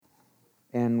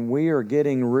and we are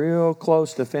getting real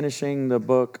close to finishing the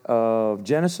book of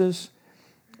Genesis.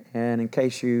 And in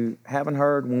case you haven't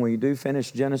heard, when we do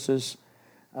finish Genesis,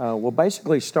 we'll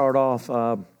basically start off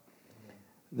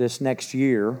this next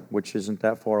year, which isn't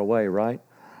that far away, right?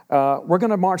 We're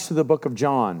going to march to the book of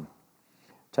John.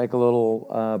 Take a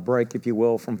little break, if you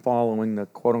will, from following the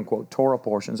quote-unquote Torah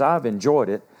portions. I've enjoyed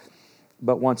it,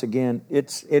 but once again,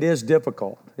 it is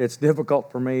difficult. It's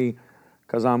difficult for me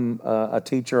because I'm a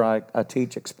teacher. I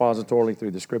teach expositorily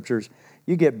through the Scriptures.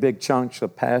 You get big chunks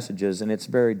of passages, and it's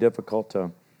very difficult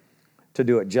to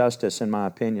do it justice, in my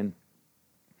opinion.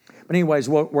 But anyways,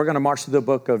 we're going to march to the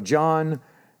book of John,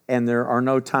 and there are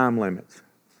no time limits.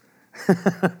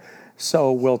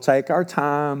 So we'll take our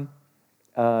time,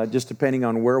 just depending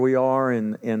on where we are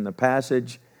in the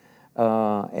passage.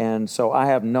 And so I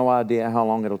have no idea how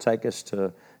long it'll take us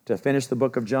to finish the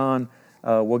book of John.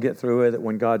 We'll get through it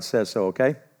when God says so,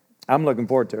 okay? I'm looking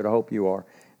forward to it. I hope you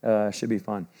are. Should be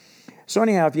fun. So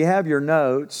anyhow, if you have your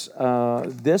notes,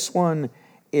 this one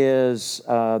is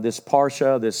this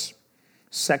parsha, this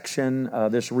section,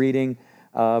 this reading,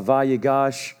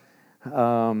 Vayigash,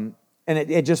 and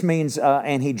it just means,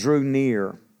 and he drew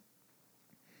near.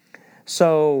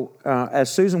 So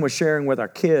as Susan was sharing with our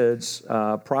kids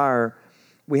prior,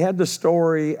 we had the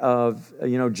story of,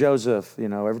 Joseph.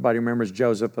 Everybody remembers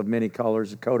Joseph of many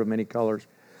colors, a coat of many colors.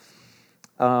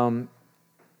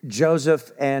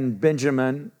 Joseph and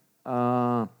Benjamin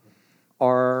are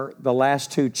the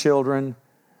last two children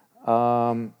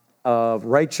of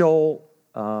Rachel,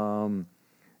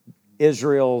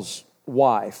 Israel's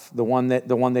wife, the one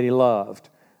that he loved,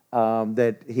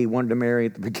 that he wanted to marry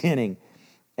at the beginning,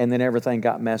 and then everything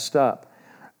got messed up.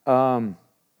 And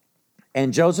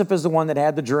Joseph is the one that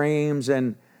had the dreams,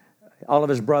 and all of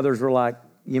his brothers were like,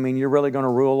 "You mean you're really going to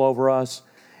rule over us?"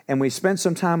 And we spent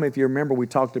some time, if you remember, we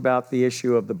talked about the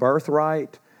issue of the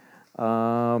birthright,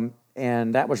 and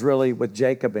that was really with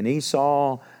Jacob and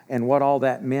Esau and what all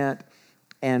that meant.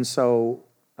 And so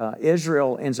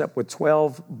Israel ends up with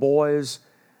 12 boys,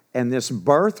 and this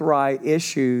birthright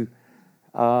issue,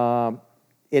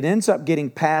 it ends up getting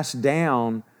passed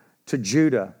down to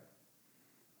Judah.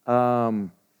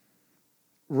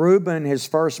 Reuben, his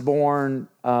firstborn,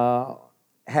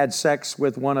 had sex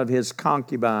with one of his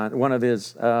concubines, one of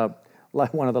the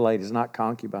ladies, not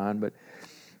concubine,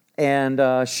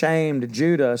 and shamed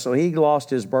Judah, so he lost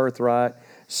his birthright.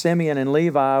 Simeon and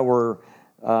Levi were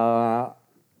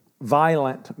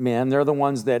violent men. They're the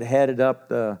ones that headed up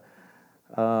the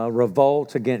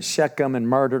revolt against Shechem and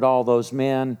murdered all those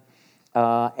men.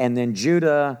 And then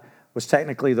Judah was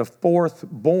technically the fourth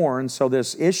born, so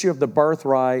this issue of the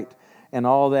birthright and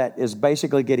all that is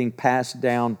basically getting passed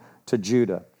down to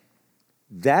Judah.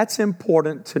 That's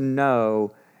important to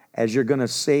know as you're going to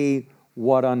see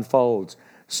what unfolds.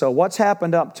 So what's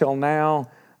happened up till now?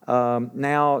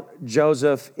 Now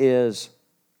Joseph is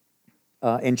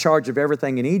in charge of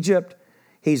everything in Egypt.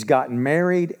 He's gotten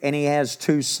married, and he has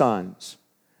two sons.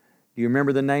 Do you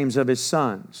remember the names of his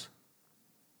sons?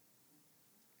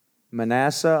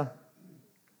 Manasseh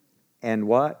and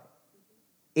what?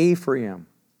 Ephraim.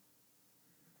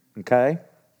 Okay?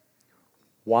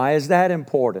 Why is that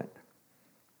important?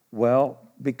 Well,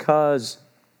 because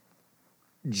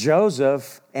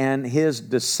Joseph and his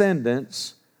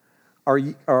descendants are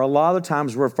a lot of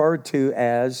times referred to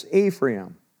as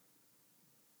Ephraim.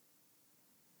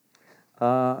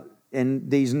 And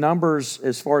these numbers,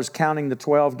 as far as counting the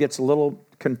 12, gets a little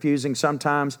confusing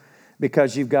sometimes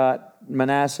because you've got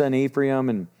Manasseh and Ephraim,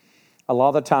 and a lot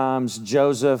of the times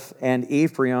Joseph and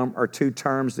Ephraim are two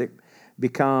terms that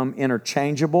become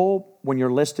interchangeable when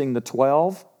you're listing the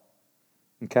 12.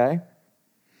 Okay?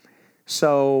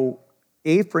 So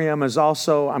Ephraim is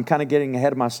also, I'm kind of getting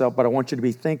ahead of myself, but I want you to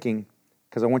be thinking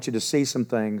because I want you to see some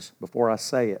things before I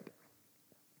say it.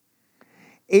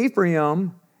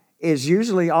 Ephraim is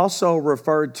usually also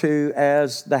referred to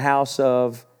as the house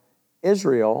of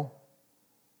Israel,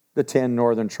 the 10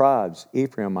 northern tribes,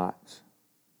 Ephraimites.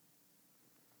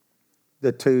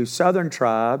 The two southern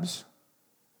tribes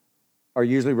are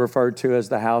usually referred to as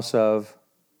the house of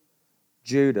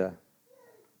Judah.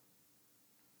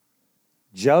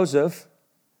 Joseph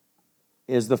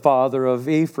is the father of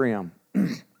Ephraim,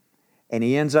 and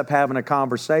he ends up having a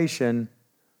conversation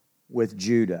with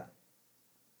Judah.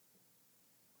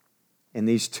 And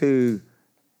these two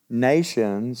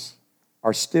nations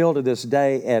are still to this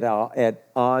day at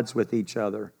odds with each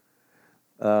other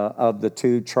of the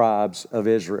two tribes of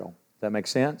Israel. Does that make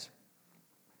sense?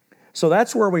 So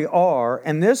that's where we are,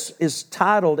 and this is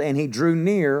titled, "And He Drew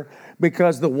Near,"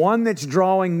 because the one that's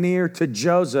drawing near to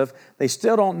Joseph, they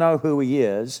still don't know who he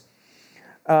is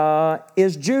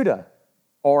Judah.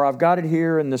 or I've got it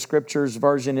here in the Scriptures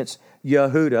version, it's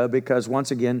Yehuda, because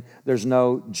once again, there's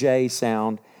no J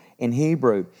sound in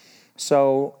Hebrew.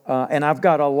 So, and I've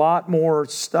got a lot more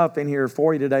stuff in here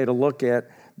for you today to look at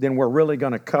than we're really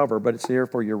going to cover, but it's here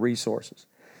for your resources.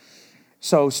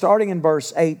 So starting in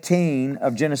verse 18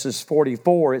 of Genesis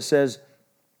 44, it says,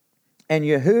 "And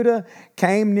Yehuda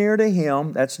came near to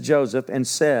him," that's Joseph, "and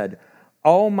said,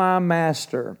 O my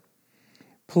master,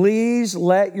 please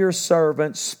let your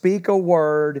servant speak a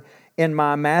word in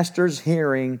my master's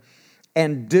hearing,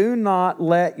 and do not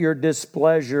let your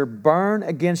displeasure burn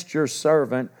against your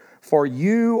servant, for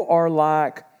you are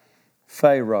like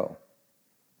Pharaoh."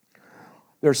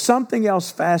 There's something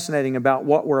else fascinating about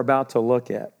what we're about to look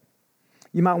at.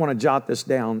 You might want to jot this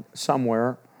down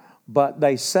somewhere, but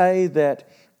they say that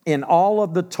in all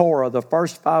of the Torah, the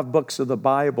first 5 books of the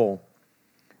Bible,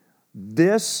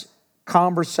 this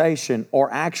conversation, or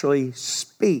actually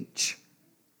speech,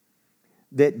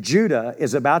 that Judah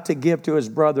is about to give to his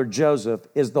brother Joseph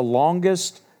is the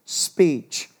longest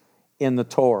speech in the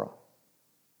Torah.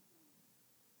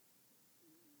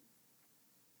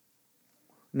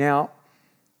 Now,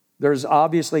 there's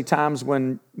obviously times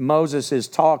when Moses is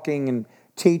talking and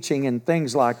teaching and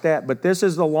things like that, but this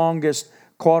is the longest,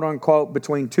 quote unquote,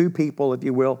 between two people, if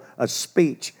you will, a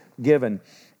speech given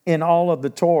in all of the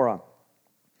Torah.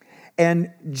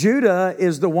 And Judah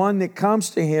is the one that comes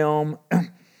to him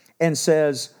and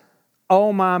says,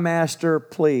 "Oh, my master,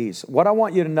 please." What I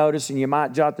want you to notice, and you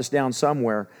might jot this down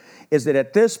somewhere, is that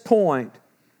at this point,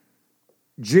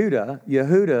 Judah,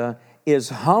 Yehuda, is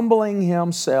humbling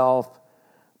himself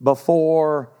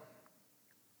before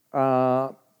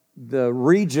the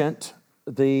regent,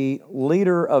 the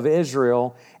leader of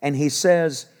Israel, and he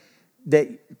says that,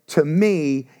 to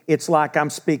me, it's like I'm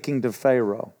speaking to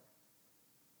Pharaoh.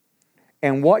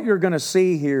 And what you're going to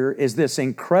see here is this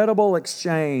incredible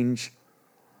exchange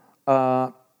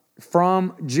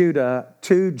from Judah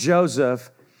to Joseph,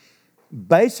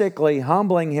 basically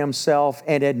humbling himself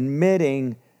and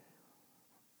admitting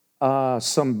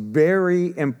some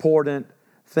very important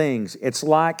things. It's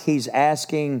like he's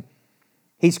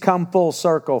come full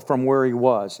circle from where he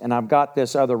was. And I've got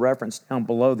this other reference down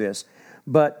below this.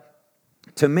 But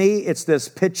to me, it's this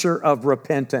picture of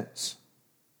repentance.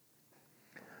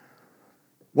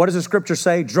 What does the Scripture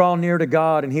say? Draw near to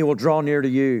God and He will draw near to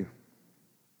you.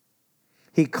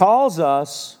 He calls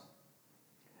us,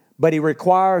 but He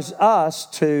requires us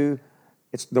to,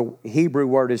 the Hebrew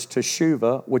word is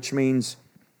teshuvah, which means,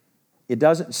 it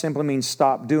doesn't simply mean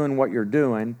stop doing what you're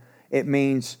doing. It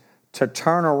means to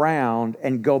turn around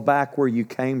and go back where you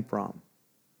came from.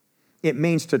 It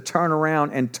means to turn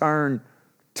around and turn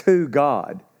to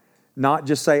God, not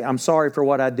just say, "I'm sorry for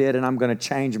what I did and I'm going to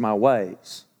change my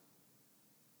ways."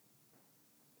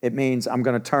 It means I'm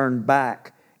going to turn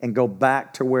back and go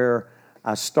back to where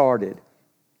I started.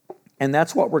 And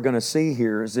that's what we're going to see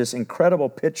here, is this incredible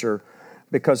picture,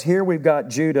 because here we've got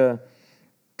Judah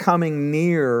coming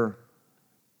near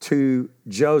to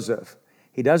Joseph.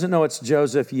 He doesn't know it's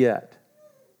Joseph yet,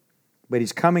 but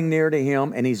he's coming near to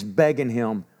him and he's begging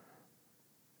him,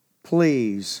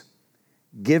 "Please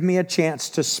give me a chance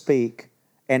to speak.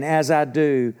 And as I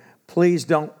do, please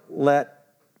don't let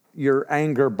your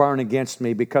anger burn against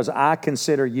me, because I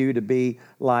consider you to be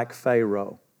like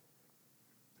Pharaoh."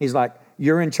 He's like,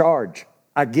 "You're in charge.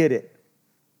 I get it.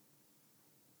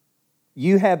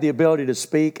 You have the ability to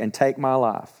speak and take my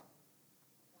life.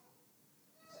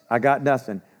 I got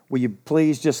nothing. Will you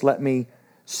please just let me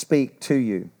speak to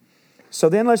you?" So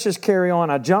then let's just carry on.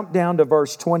 I jumped down to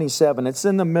verse 27. It's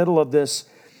in the middle of this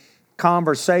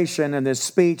conversation and this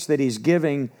speech that he's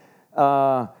giving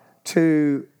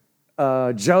to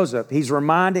Joseph. He's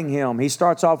reminding him. He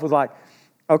starts off with like,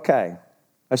 "Okay,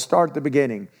 let's start at the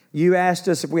beginning. You asked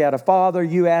us if we had a father.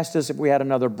 You asked us if we had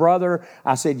another brother.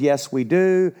 I said, yes, we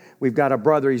do. We've got a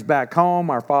brother. He's back home.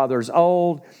 Our father's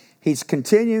old." He's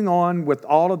continuing on with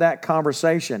all of that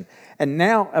conversation. And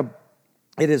now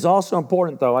it is also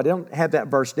important, though, I don't have that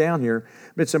verse down here,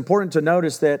 but it's important to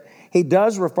notice that he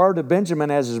does refer to Benjamin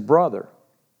as his brother.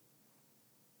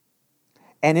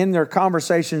 And in their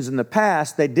conversations in the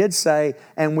past, they did say,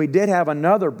 "And we did have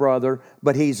another brother,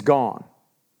 but he's gone."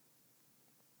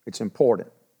 It's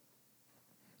important.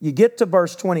 You get to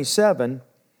verse 27,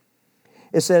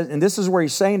 it says, and this is where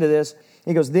he's saying to this,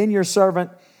 he goes, "Then your servant,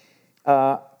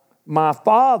 my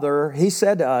father," he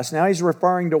said to us. Now he's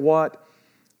referring to what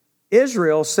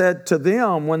Israel said to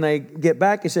them when they get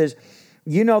back. He says,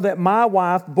 "You know that my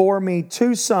wife bore me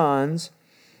 2 sons,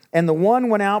 and the one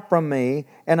went out from me,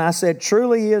 and I said,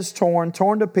 truly he is torn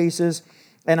to pieces,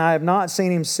 and I have not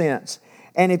seen him since.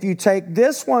 And if you take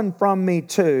this one from me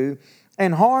too,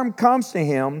 and harm comes to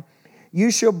him,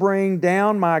 you shall bring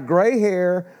down my gray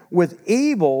hair with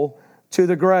evil to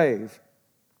the grave.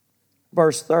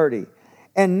 Verse 30.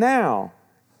 And now,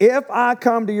 if I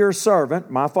come to your servant,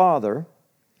 my father,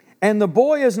 and the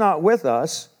boy is not with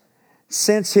us,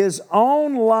 since his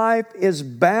own life is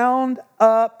bound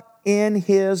up in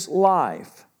his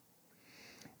life,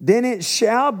 then it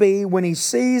shall be when he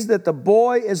sees that the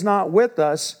boy is not with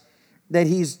us, that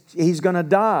he's going to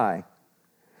die.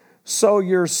 So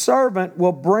your servant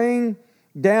will bring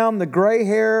down the gray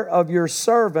hair of your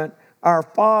servant, our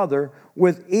father,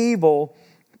 with evil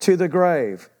to the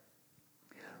grave.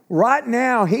 Right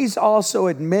now, he's also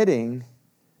admitting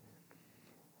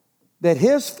that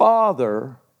his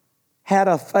father had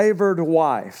a favored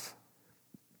wife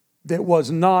that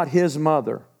was not his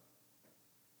mother.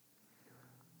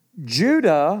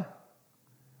 Judah,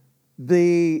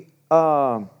 the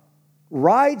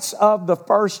rights of the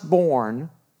firstborn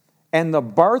and the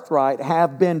birthright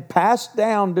have been passed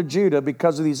down to Judah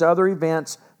because of these other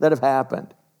events that have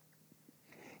happened.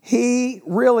 He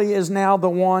really is now the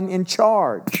one in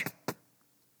charge.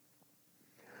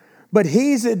 But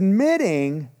he's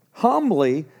admitting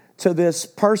humbly to this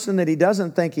person that he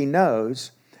doesn't think he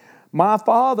knows, my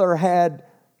father had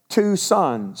 2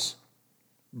 sons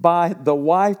by the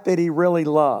wife that he really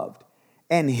loved.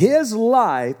 And his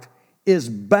life is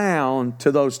bound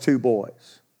to those 2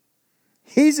 boys.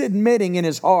 He's admitting in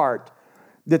his heart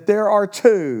that there are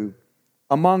 2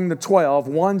 among the 12.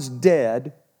 One's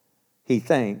dead, he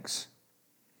thinks.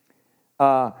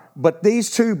 But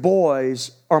these 2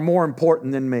 boys are more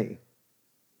important than me.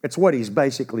 It's what he's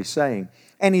basically saying.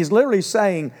 And he's literally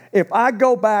saying, if I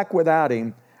go back without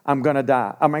him, I'm going to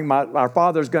die. I mean, our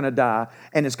father's going to die,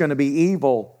 and it's going to be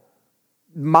evil,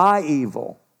 my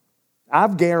evil.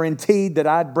 I've guaranteed that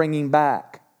I'd bring him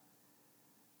back.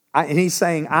 And he's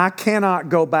saying, I cannot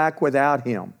go back without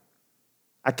him.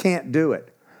 I can't do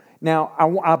it. Now,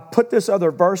 I put this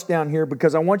other verse down here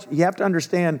because you have to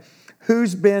understand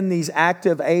who's been these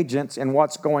active agents and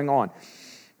what's going on.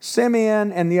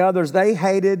 Simeon and the others, they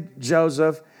hated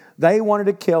Joseph. They wanted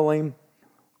to kill him.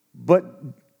 But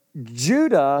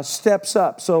Judah steps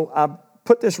up. So I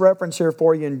put this reference here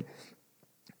for you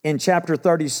in chapter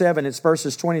 37. It's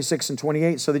verses 26 and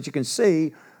 28 so that you can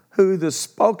see who the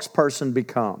spokesperson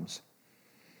becomes.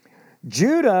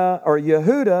 Judah or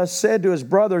Yehudah said to his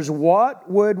brothers, what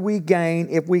would we gain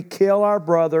if we kill our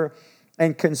brother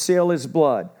and conceal his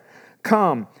blood?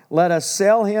 Come, let us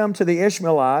sell him to the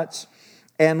Ishmaelites,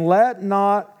 and let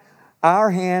not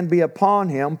our hand be upon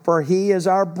him, for he is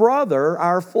our brother,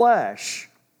 our flesh.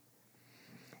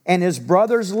 And his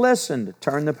brothers listened.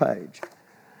 Turn the page.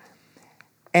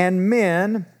 And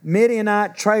men,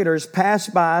 Midianite traders,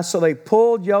 passed by, so they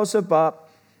pulled Joseph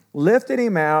up, lifted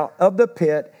him out of the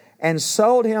pit, and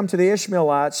sold him to the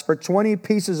Ishmaelites for 20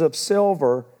 pieces of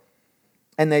silver.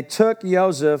 And they took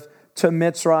Joseph to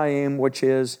Mitzrayim, which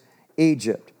is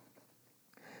Egypt.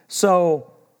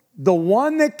 So the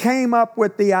one that came up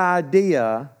with the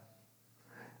idea,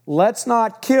 let's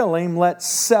not kill him, let's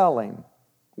sell him,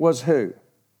 was who?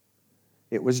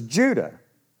 It was Judah,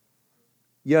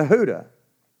 Yehudah.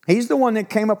 He's the one that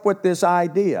came up with this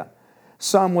idea.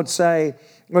 Some would say,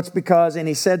 it's because, and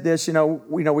he said this,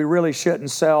 we really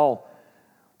shouldn't sell,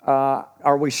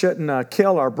 or we shouldn't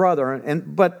kill our brother.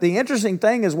 But the interesting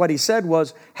thing is what he said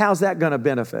was, how's that going to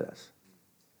benefit us?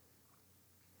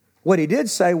 What he did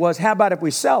say was, how about if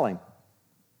we sell him?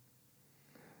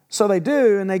 So they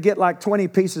do, and they get like 20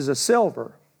 pieces of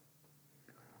silver.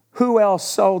 Who else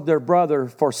sold their brother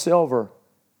for silver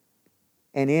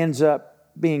and ends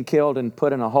up being killed and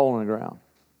put in a hole in the ground?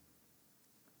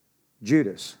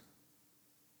 Judas.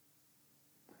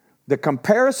 The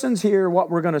comparisons here, what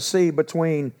we're going to see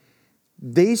between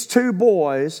these 2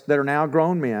 boys that are now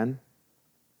grown men,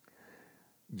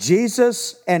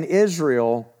 Jesus and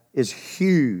Israel, is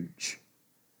huge.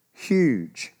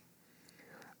 Huge.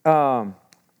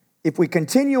 If we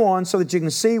continue on so that you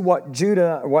can see what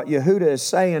Yehudah is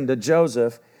saying to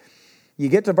Joseph, you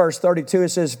get to verse 32, it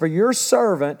says, for your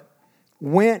servant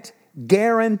went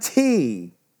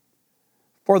guarantee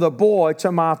for the boy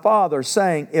to my father,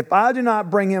 saying, if I do not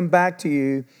bring him back to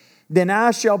you, then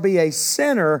I shall be a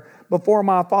sinner before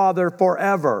my father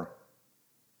forever.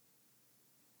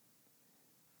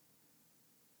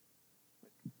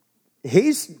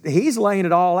 He's laying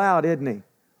it all out, isn't he?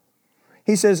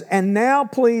 He says, and now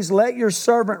please let your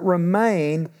servant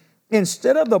remain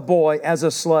instead of the boy as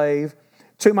a slave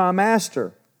to my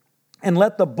master, and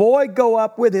let the boy go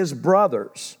up with his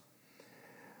brothers.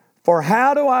 For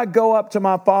how do I go up to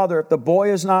my father if the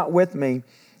boy is not with me,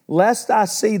 lest I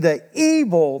see the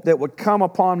evil that would come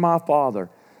upon my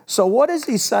father? So what is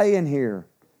he saying here?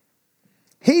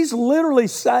 He's literally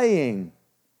saying,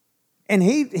 and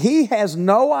he has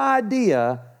no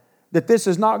idea that this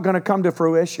is not going to come to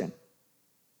fruition.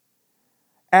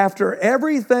 After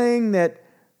everything that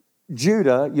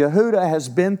Yehuda has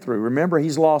been through, remember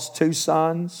he's lost 2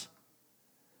 sons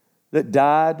that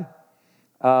died,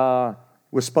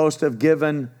 was supposed to have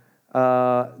given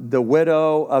the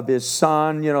widow of his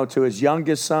son, to his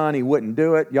youngest son. He wouldn't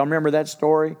do it. Y'all remember that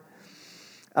story?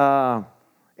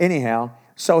 Anyhow,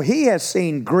 so he has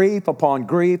seen grief upon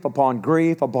grief upon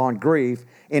grief upon grief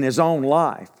in his own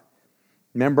life.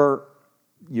 Remember,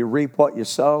 you reap what you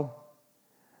sow.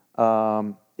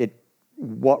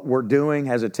 What we're doing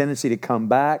has a tendency to come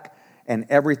back, and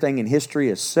everything in history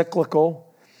is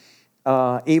cyclical,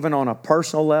 even on a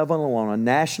personal level, on a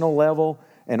national level,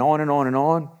 and on and on and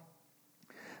on.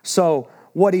 So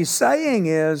what he's saying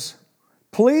is,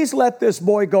 please let this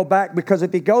boy go back, because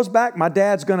if he goes back, my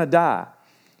dad's going to die.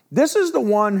 This is the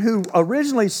one who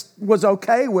originally was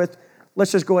okay with,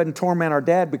 let's just go ahead and torment our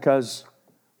dad because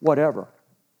whatever.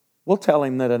 We'll tell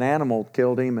him that an animal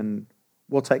killed him and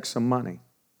we'll take some money.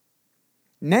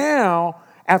 Now,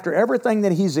 after everything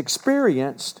that he's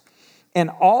experienced and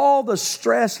all the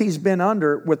stress he's been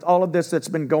under with all of this that's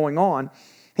been going on,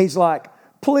 he's like,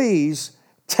 please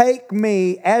take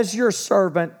me as your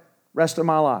servant rest of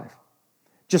my life.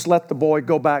 Just let the boy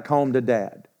go back home to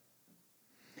dad.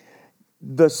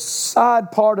 The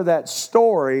side part of that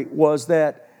story was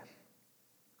that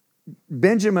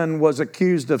Benjamin was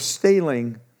accused of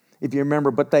stealing, if you remember,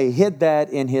 but they hid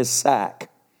that in his sack.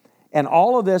 And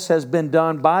all of this has been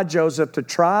done by Joseph to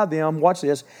try them. Watch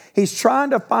this. He's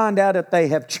trying to find out if they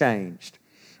have changed.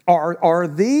 Are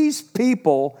these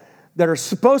people that are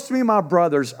supposed to be my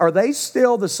brothers, are they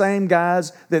still the same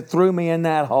guys that threw me in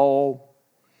that hole?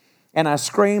 And I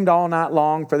screamed all night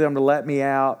long for them to let me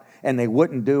out, and they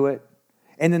wouldn't do it.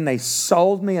 And then they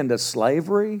sold me into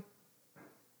slavery.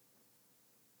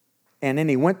 And then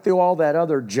he went through all that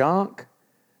other junk.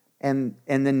 And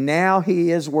then now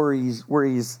he is where he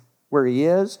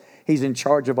is. He's in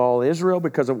charge of all Israel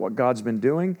because of what God's been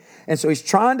doing. And so he's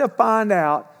trying to find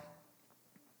out,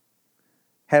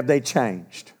 have they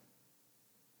changed?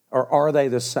 Or are they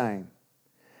the same?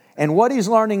 And what he's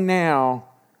learning now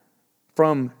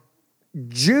from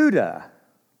Judah,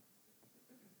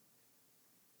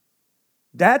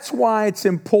 that's why it's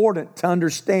important to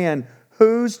understand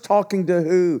who's talking to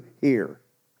who here.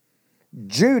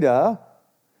 Judah,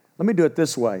 let me do it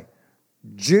this way.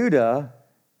 Judah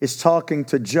is talking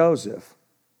to Joseph,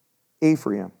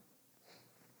 Ephraim.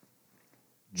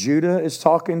 Judah is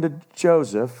talking to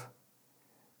Joseph.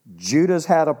 Judah's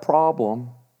had a problem.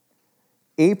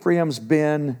 Ephraim's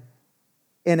been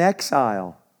in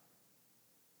exile.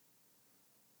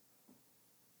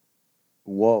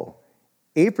 Whoa.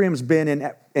 Ephraim's been in,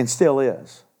 and still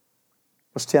is.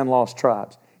 Those 10 lost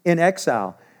tribes. In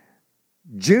exile.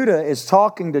 Judah is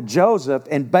talking to Joseph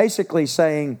and basically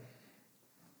saying,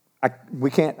 I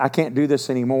can't do this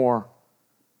anymore.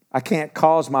 I can't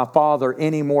cause my father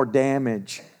any more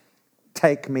damage.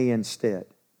 Take me instead.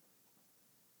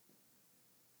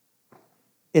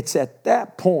 It's at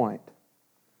that point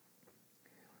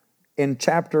in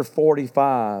chapter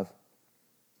 45,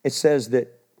 it says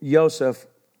that Joseph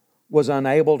was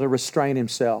unable to restrain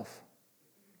himself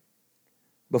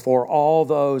before all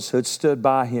those who had stood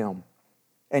by him.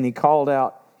 And he called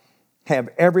out, have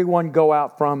everyone go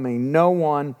out from me. No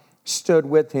one stood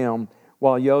with him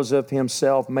while Joseph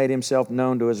himself made himself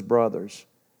known to his brothers.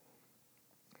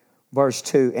 Verse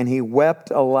 2, and he wept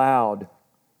aloud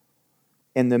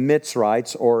in the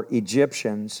Mitzrites, or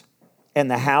Egyptians, and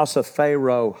the house of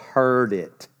Pharaoh heard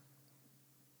it.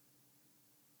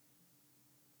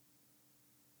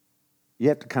 You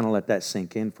have to kind of let that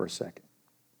sink in for a second.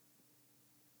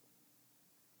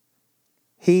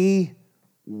 He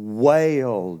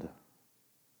wailed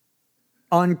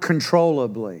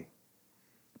uncontrollably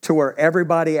to where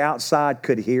everybody outside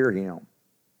could hear him.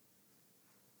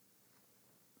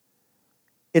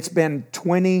 It's been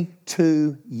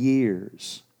 22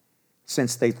 years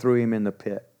since they threw him in the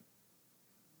pit.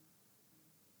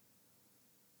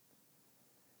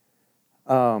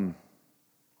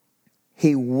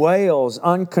 He wails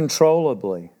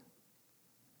uncontrollably.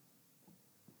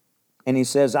 And he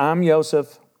says, I'm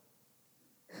Joseph.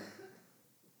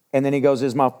 And then he goes,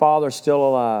 is my father still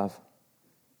alive?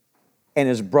 And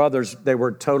his brothers, they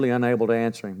were totally unable to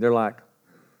answer him. They're like,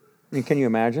 I mean, can you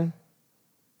imagine?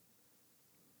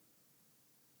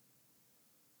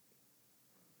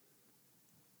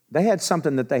 They had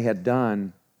something that they had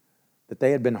done that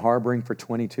they had been harboring for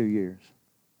 22 years.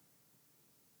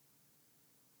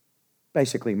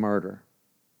 Basically murder.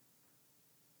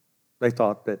 They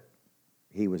thought that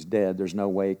he was dead. There's no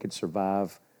way he could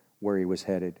survive where he was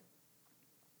headed.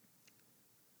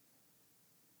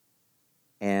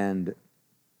 And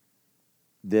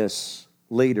this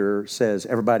leader says,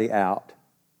 everybody out.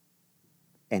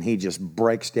 And he just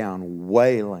breaks down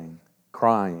wailing,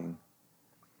 crying.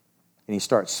 And he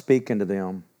starts speaking to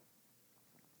them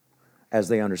as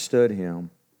they understood him.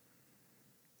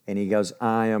 And he goes,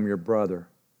 I am your brother.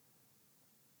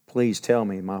 Please tell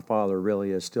me my father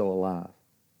really is still alive.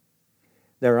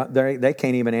 They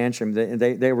can't even answer him.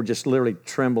 They were just literally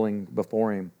trembling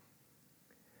before him.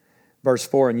 Verse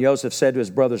 4, and Joseph said to his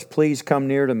brothers, please come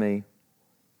near to me.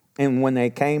 And when they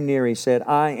came near, he said,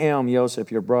 I am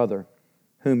Joseph, your brother,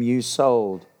 whom you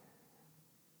sold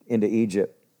into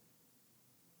Egypt.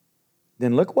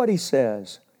 Then look what he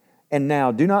says. And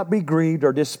now do not be grieved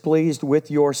or displeased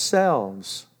with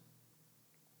yourselves,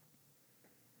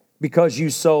 because you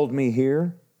sold me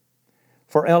here.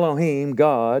 For Elohim,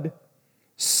 God,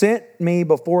 sent me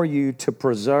before you to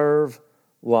preserve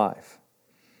life.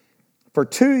 For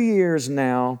 2 years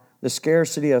now, the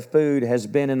scarcity of food has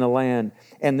been in the land,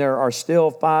 and there are still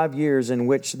 5 years in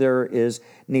which there is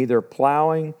neither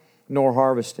plowing nor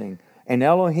harvesting. And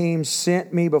Elohim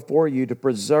sent me before you to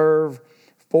preserve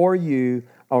for you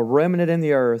a remnant in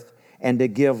the earth, and to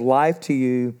give life to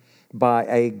you by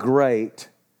a great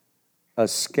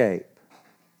escape.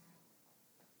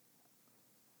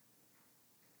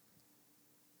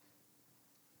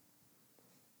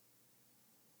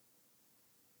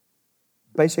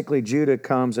 Basically, Judah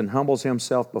comes and humbles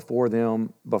himself before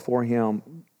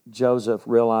him. Joseph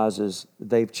realizes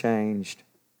they've changed.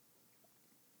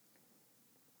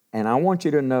 And I want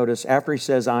you to notice, after he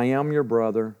says, I am your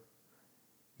brother,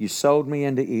 you sold me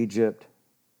into Egypt.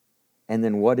 And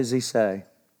then what does he say?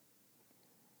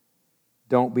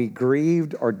 Don't be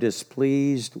grieved or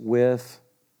displeased with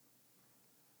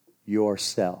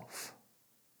yourself.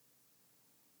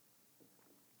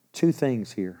 Two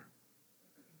things here.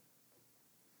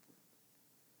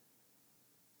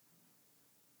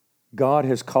 God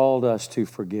has called us to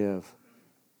forgive,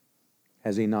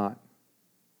 has He not?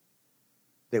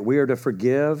 That we are to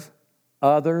forgive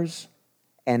others.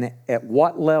 And at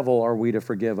what level are we to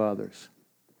forgive others?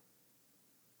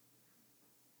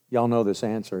 Y'all know this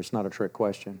answer. It's not a trick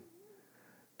question.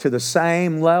 To the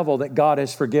same level that God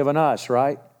has forgiven us,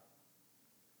 right?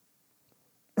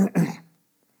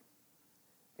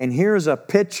 And here's a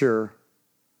picture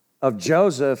of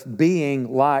Joseph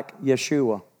being like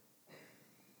Yeshua.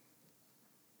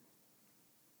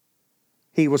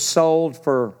 He was sold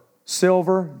for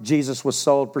silver. Jesus was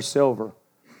sold for silver.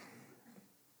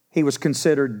 He was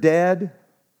considered dead,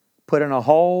 put in a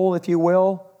hole, if you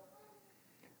will.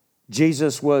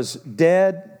 Jesus was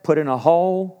dead, put in a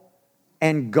hole,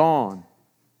 and gone.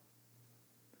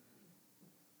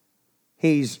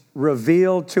 He's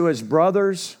revealed to his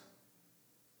brothers,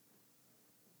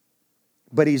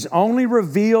 but he's only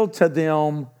revealed to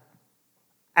them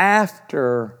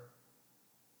after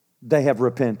they have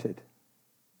repented.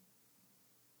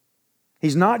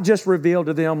 He's not just revealed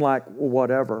to them like, well,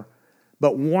 whatever.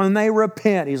 But when they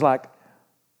repent, he's like,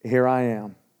 here I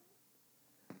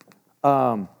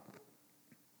am.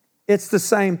 It's the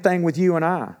same thing with you and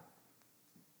I.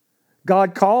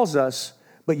 God calls us,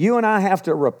 but you and I have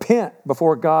to repent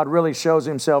before God really shows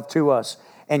himself to us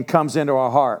and comes into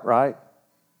our heart, right?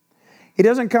 He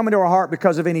doesn't come into our heart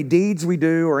because of any deeds we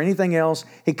do or anything else.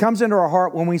 He comes into our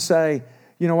heart when we say,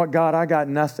 you know what, God, I got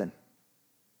nothing.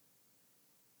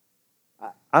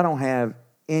 I don't have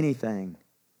anything.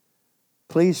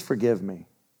 Please forgive me.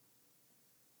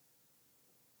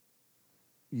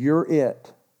 You're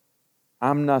it.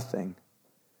 I'm nothing.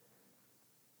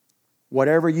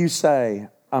 Whatever you say,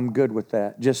 I'm good with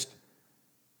that. Just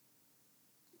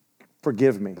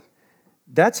forgive me.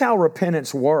 That's how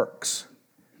repentance works.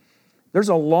 There's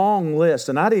a long list,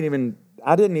 and I didn't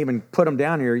even put them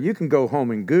down here. You can go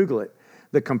home and Google it.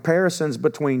 The comparisons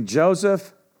between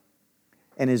Joseph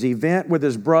and his event with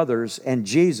his brothers and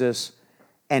Jesus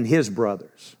and his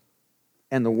brothers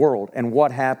and the world and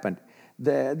what happened.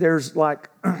 There's like,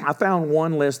 I found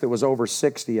one list that was over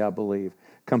 60, I believe,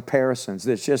 comparisons.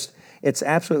 It's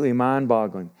absolutely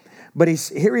mind-boggling. But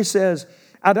here he says,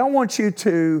 I don't want you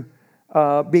to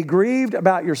be grieved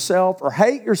about yourself or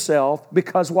hate yourself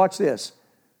because, watch this,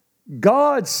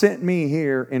 God sent me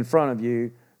here in front of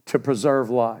you to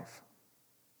preserve life.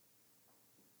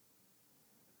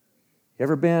 You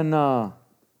ever been, has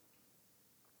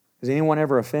anyone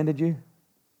ever offended you?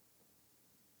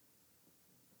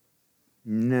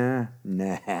 Nah,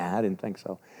 I didn't think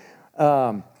so.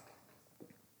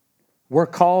 We're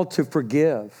called to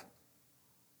forgive.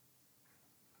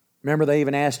 Remember, they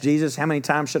even asked Jesus, how many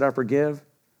times should I forgive?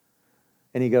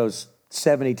 And he goes,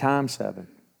 70 times 7.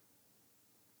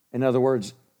 In other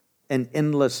words, an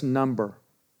endless number,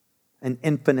 an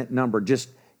infinite number. Just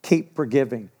keep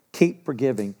forgiving, keep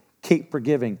forgiving, keep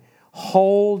forgiving.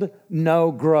 Hold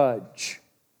no grudge.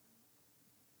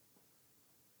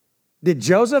 Did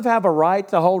Joseph have a right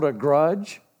to hold a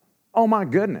grudge? Oh my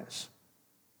goodness.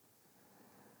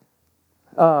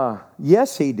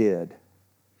 Yes, he did.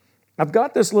 I've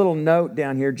got this little note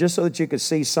down here just so that you could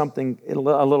see something a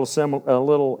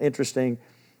little interesting.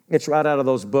 It's right out of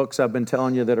those books I've been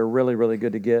telling you that are really, really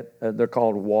good to get. They're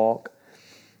called Walk.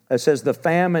 It says, the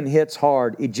famine hits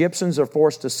hard. Egyptians are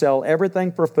forced to sell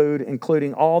everything for food,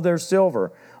 including all their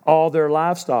silver, all their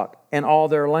livestock, and all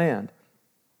their land.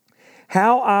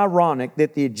 How ironic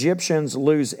that the Egyptians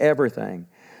lose everything.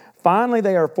 Finally,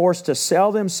 they are forced to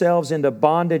sell themselves into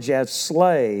bondage as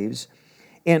slaves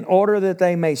in order that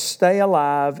they may stay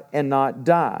alive and not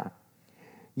die.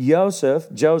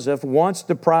 Joseph, once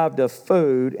deprived of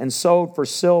food and sold for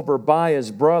silver by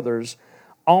his brothers,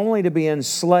 only to be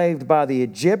enslaved by the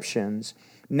Egyptians,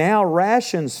 now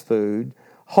rations food,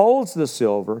 holds the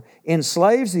silver,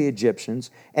 enslaves the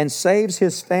Egyptians, and saves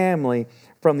his family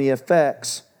from the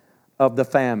effects of the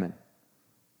famine.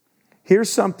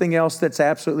 Here's something else that's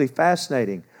absolutely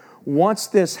fascinating. Once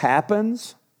this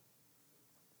happens,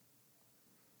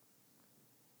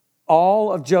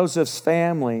 all of Joseph's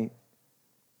family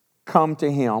come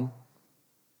to him,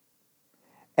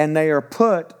 and they are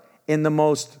put in the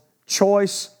most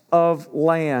choice of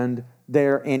land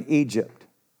there in Egypt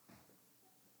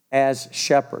as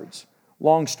shepherds.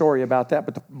 Long story about that,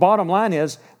 but the bottom line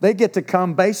is they get to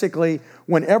come basically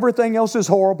when everything else is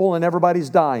horrible and everybody's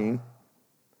dying.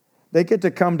 They get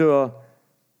to come to a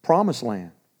promised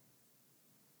land.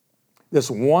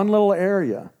 This one little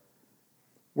area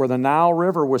where the Nile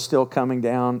River was still coming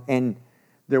down, and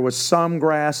there was some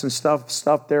grass and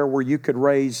stuff there where you could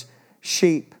raise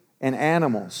sheep and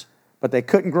animals, but they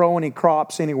couldn't grow any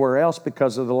crops anywhere else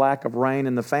because of the lack of rain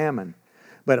and the famine.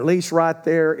 But at least right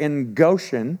there in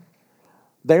Goshen,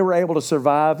 they were able to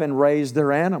survive and raise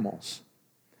their animals.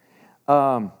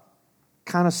 Kind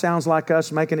of sounds like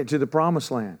us making it to the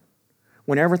promised land.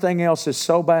 When everything else is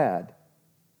so bad,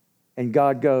 and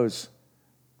God goes,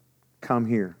 come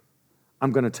here.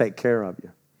 I'm going to take care of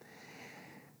you.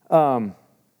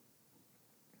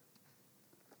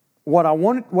 What I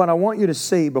want you to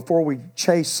see before we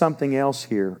chase something else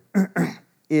here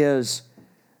is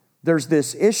there's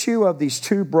this issue of these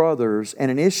two brothers and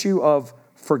an issue of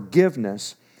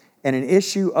forgiveness and an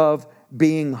issue of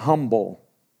being humble.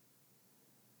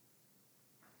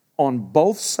 On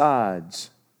both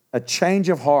sides, a change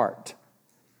of heart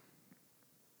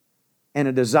and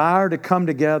a desire to come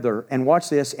together and watch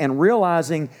this and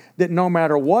realizing that no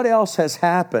matter what else has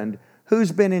happened,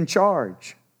 who's been in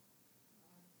charge?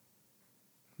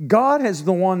 God is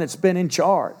the one that's been in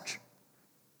charge.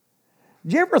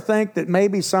 Do you ever think that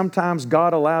maybe sometimes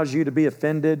God allows you to be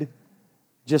offended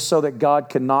just so that God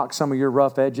can knock some of your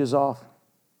rough edges off?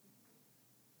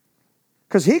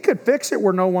 Because He could fix it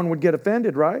where no one would get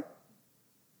offended, right?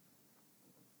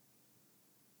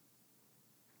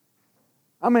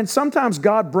 I mean, sometimes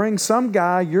God brings some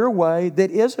guy your way that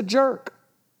is a jerk.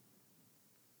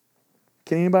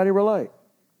 Can anybody relate?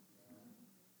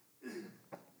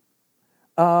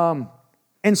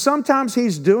 And sometimes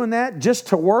He's doing that just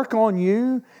to work on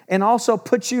you and also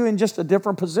put you in just a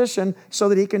different position so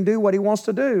that He can do what He wants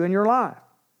to do in your life.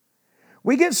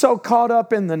 We get so caught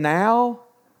up in the now,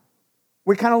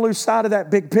 we kind of lose sight of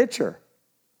that big picture.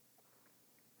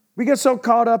 We get so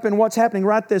caught up in what's happening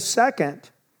right this second,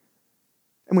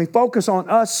 and we focus on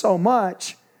us so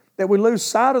much that we lose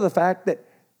sight of the fact that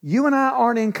you and I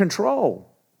aren't in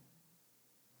control.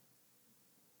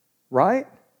 Right?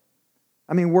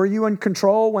 I mean, were you in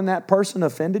control when that person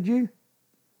offended you?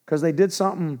 Because they did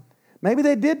something, maybe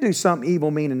they did do something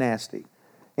evil, mean, and nasty.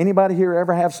 Anybody here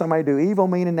ever have somebody do evil,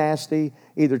 mean, and nasty,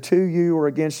 either to you or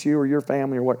against you or your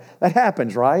family or what? That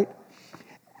happens, right?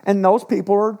 And those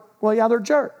people are, well, yeah, they're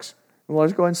jerks. Well,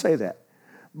 let's go ahead and say that.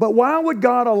 But why would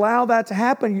God allow that to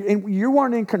happen? You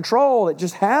weren't in control. It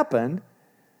just happened.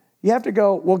 You have to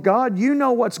go, well, God, you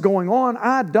know what's going on.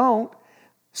 I don't.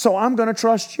 So I'm going to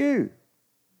trust you.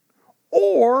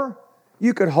 Or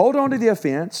you could hold on to the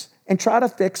offense and try to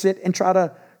fix it and try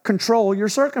to control your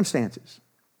circumstances.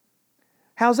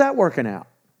 How's that working out?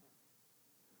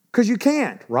 Because you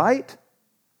can't, right?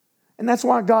 And that's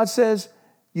why God says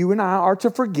you and I are to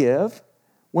forgive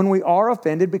when we are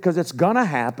offended, because it's going to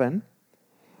happen.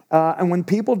 And when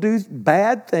people do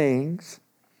bad things,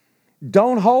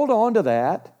 don't hold on to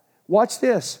that. Watch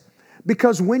this.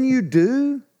 Because when you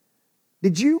do,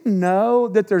 Did you know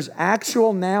that there's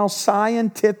actual now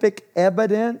scientific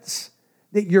evidence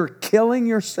that you're killing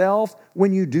yourself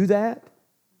when you do that?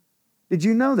 Did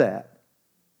you know that?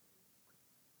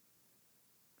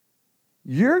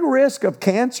 Your risk of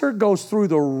cancer goes through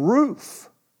the roof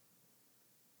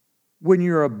when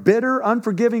you're a bitter,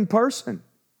 unforgiving person.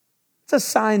 It's a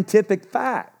scientific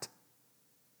fact.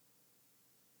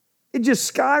 It just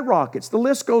skyrockets. The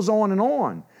list goes on and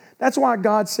on. That's why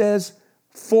God says,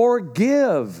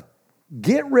 forgive.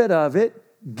 Get rid of it.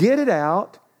 Get it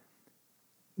out.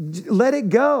 Let it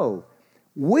go.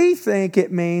 We think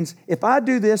it means if I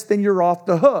do this, then you're off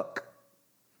the hook.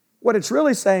 What it's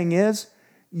really saying is,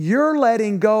 you're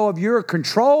letting go of your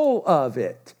control of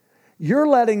it. You're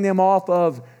letting them off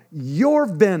of your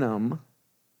venom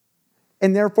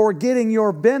and therefore getting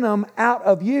your venom out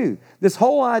of you. This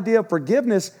whole idea of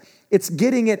forgiveness, it's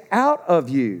getting it out of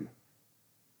you.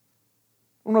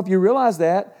 I don't know if you realize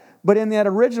that, but in that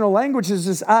original language is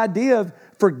this idea of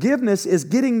forgiveness is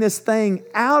getting this thing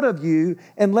out of you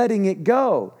and letting it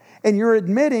go. And you're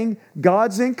admitting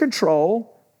God's in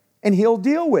control and He'll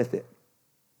deal with it.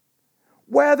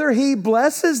 Whether He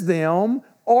blesses them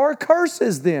or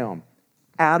curses them,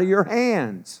 out of your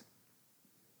hands.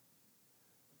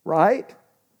 Right?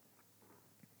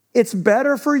 It's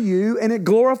better for you and it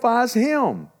glorifies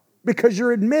Him because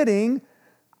you're admitting,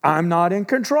 I'm not in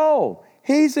control.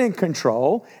 He's in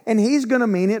control and He's going to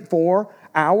mean it for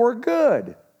our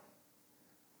good.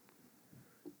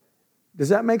 Does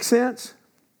that make sense?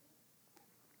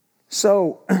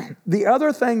 So, the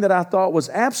other thing that I thought was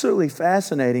absolutely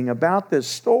fascinating about this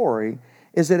story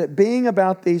is that it being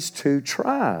about these two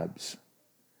tribes.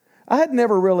 I had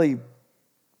never really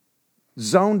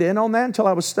zoned in on that until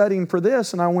I was studying for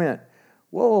this, and I went,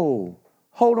 whoa,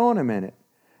 hold on a minute.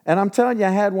 And I'm telling you,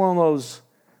 I had one of those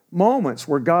moments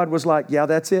where God was like, yeah,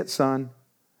 that's it, son.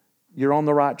 You're on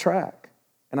the right track.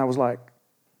 And I was like,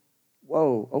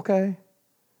 whoa, okay.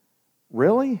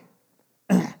 Really?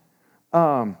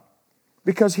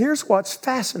 Because here's what's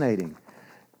fascinating.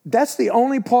 That's the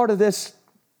only part of this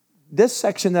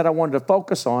section that I wanted to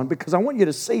focus on because I want you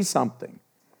to see something.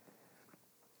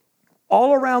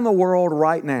 All around the world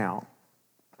right now,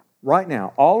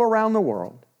 all around the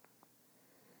world,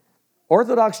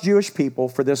 Orthodox Jewish people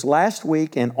for this last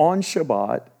week and on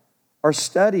Shabbat are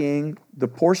studying the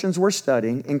portions we're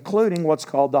studying, including what's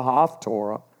called the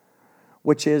Haftorah,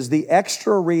 which is the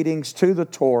extra readings to the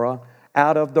Torah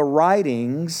out of the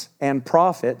writings and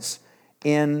prophets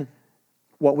in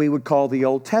what we would call the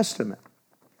Old Testament.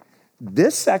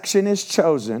 This section is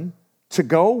chosen to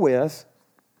go with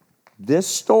this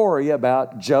story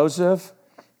about Joseph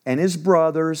and his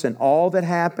brothers and all that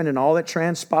happened and all that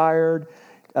transpired.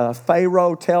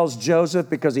 Pharaoh tells Joseph,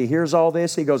 because he hears all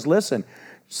this, he goes, listen,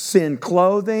 send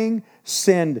clothing,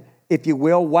 send, if you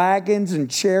will, wagons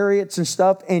and chariots and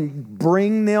stuff, and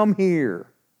bring them here.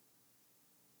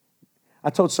 I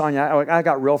told Sonia, I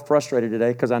got real frustrated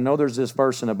today because I know there's this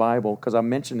verse in the Bible because I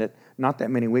mentioned it not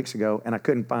that many weeks ago and I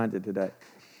couldn't find it today.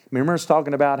 Remember us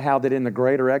talking about how that in the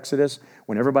greater Exodus,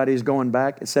 when everybody's going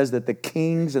back, it says that the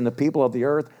kings and the people of the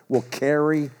earth will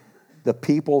carry the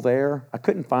people there. I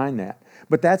couldn't find that.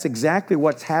 But that's exactly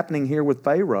what's happening here with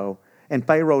Pharaoh and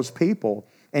Pharaoh's people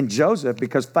and Joseph,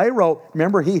 because Pharaoh,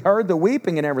 remember, he heard the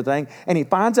weeping and everything, and he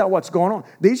finds out what's going on.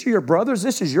 These are your brothers.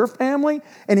 This is your family.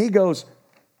 And he goes,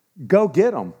 go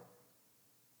get them.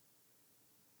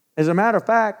 As a matter of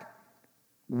fact,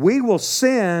 we will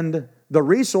send the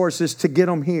resources to get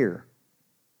them here.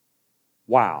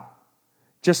 Wow.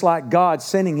 Just like God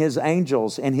sending His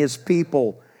angels and His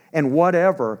people and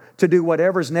whatever to do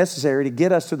whatever's necessary to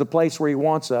get us to the place where He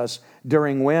wants us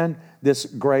during when? This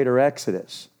greater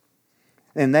Exodus.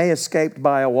 And they escaped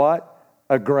by a what?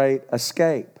 A great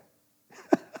escape.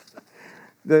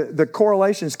 The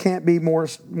correlations can't be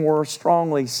more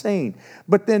strongly seen.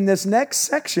 But then this next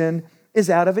section is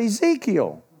out of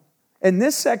Ezekiel. And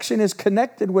this section is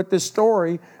connected with this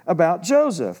story about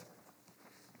Joseph.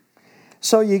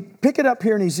 So you pick it up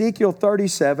here in Ezekiel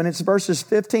 37. It's verses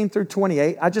 15 through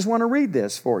 28. I just want to read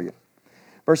this for you.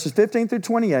 Verses 15 through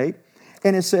 28.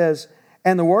 And it says,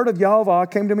 and the word of Yahweh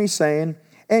came to me saying,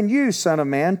 and you, son of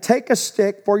man, take a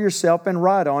stick for yourself and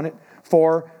write on it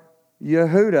for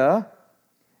Yehudah,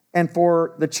 and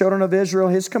for the children of Israel,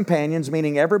 his companions,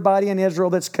 meaning everybody in Israel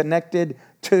that's connected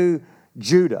to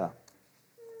Judah.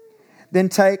 Then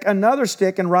take another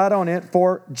stick and write on it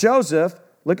for Joseph,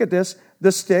 look at this,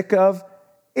 the stick of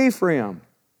Ephraim.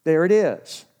 There it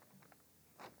is.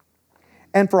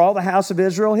 And for all the house of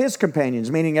Israel, his companions,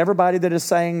 meaning everybody that is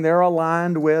saying they're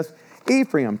aligned with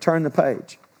Ephraim. Turn the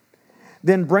page.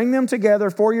 Then bring them together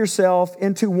for yourself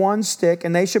into one stick,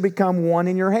 and they shall become one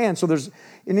in your hand. So there's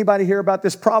anybody hear about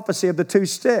this prophecy of the two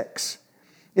sticks?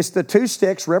 It's the two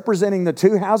sticks representing the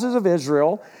two houses of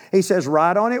Israel. He says,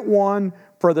 write on it one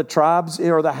for the tribes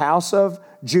or the house of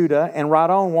Judah, and write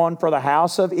on one for the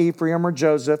house of Ephraim or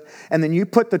Joseph. And then you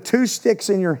put the two sticks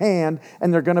in your hand,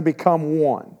 and they're going to become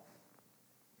one.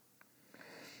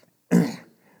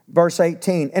 Verse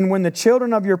 18, and when the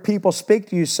children of your people speak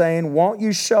to you, saying, won't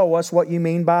you show us what you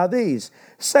mean by these?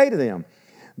 Say to them,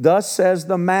 thus says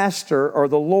the Master or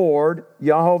the Lord,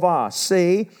 Yahovah,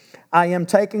 see, I am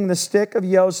taking the stick of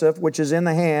Joseph, which is in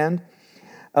the hand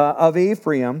of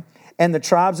Ephraim, and the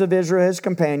tribes of Israel his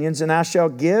companions, and I shall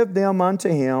give them unto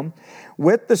him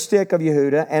with the stick of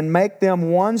Yehudah, and make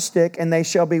them one stick, and they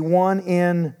shall be one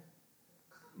in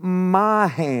my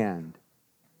hand.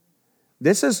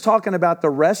 This is talking about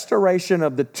the restoration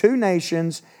of the two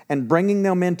nations and bringing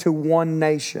them into one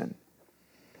nation.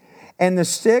 And the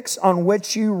sticks on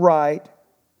which you write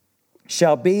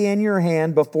shall be in your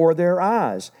hand before their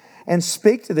eyes. And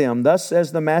speak to them, thus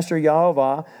says the Master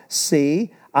Yahovah,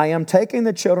 see, I am taking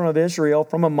the children of Israel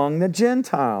from among the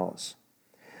Gentiles,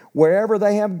 wherever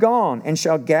they have gone, and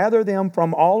shall gather them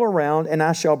from all around, and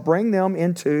I shall bring them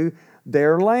into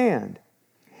their land.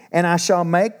 And I shall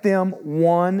make them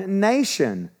one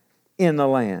nation in the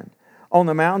land on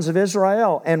the mountains of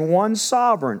Israel, and one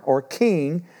sovereign or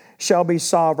king shall be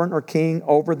sovereign or king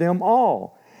over them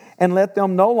all. And let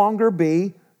them no longer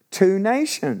be two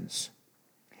nations.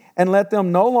 And let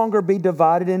them no longer be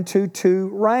divided into two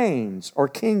reigns or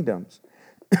kingdoms.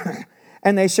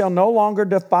 And they shall no longer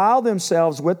defile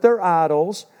themselves with their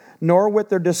idols, nor with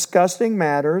their disgusting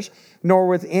matters, nor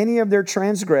with any of their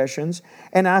transgressions.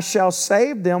 And I shall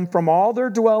save them from all their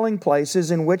dwelling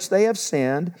places in which they have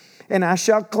sinned, and I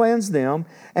shall cleanse them,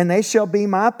 and they shall be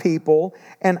my people,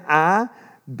 and I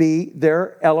be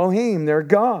their Elohim, their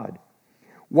God.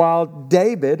 While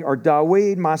David, or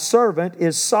Dawid, my servant,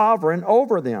 is sovereign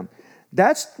over them.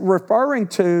 That's referring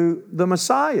to the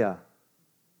Messiah,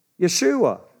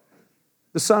 Yeshua,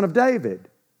 the son of David,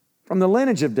 from the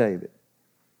lineage of David.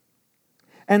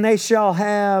 And they shall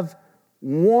have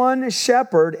one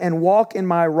shepherd, and walk in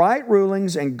my right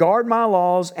rulings, and guard my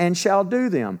laws, and shall do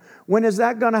them. When is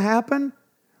that going to happen?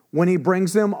 When he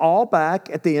brings them all back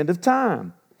at the end of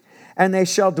time. And they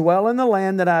shall dwell in the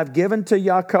land that I have given to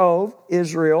Yaakov,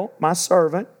 Israel, my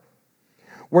servant,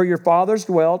 where your fathers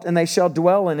dwelt, and they shall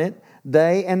dwell in it,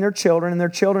 they and their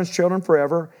children's children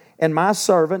forever. And my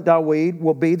servant, Dawid,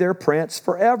 will be their prince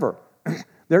forever.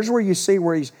 There's where you see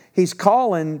where he's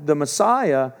calling the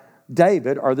Messiah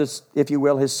David, or this, if you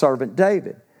will, his servant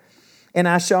David. And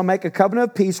I shall make a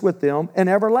covenant of peace with them, an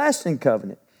everlasting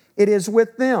covenant. It is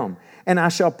with them. And I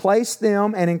shall place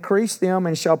them and increase them,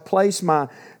 and shall place my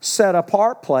set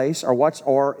apart place,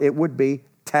 or it would be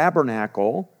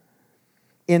tabernacle,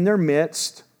 in their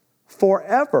midst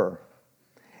forever.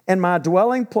 And my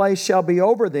dwelling place shall be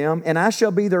over them, and I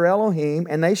shall be their Elohim,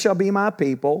 and they shall be my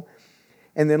people.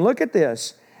 And then look at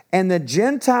this. And the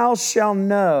Gentiles shall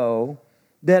know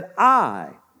that I,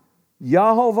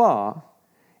 Yahovah,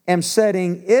 am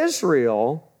setting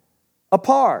Israel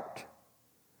apart.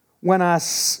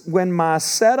 When my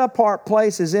set apart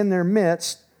place is in their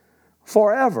midst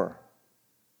forever.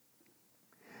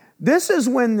 This is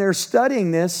when they're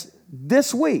studying this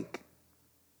week.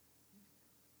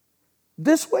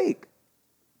 This week.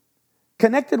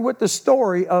 Connected with the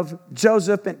story of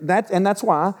Joseph, and that's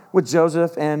why, with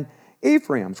Joseph and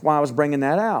Ephraim's, why I was bringing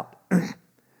that out.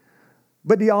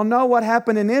 But do y'all know what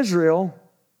happened in Israel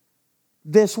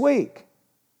this week?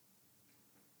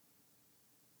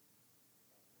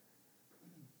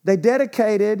 They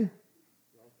dedicated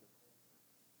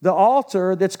the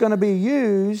altar that's going to be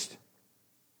used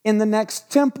in the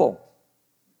next temple.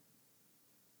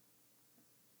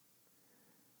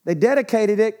 They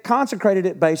dedicated it, consecrated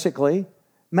it basically,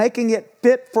 making it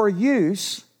fit for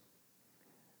use.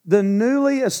 The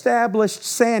newly established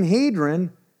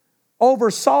Sanhedrin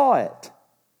oversaw it.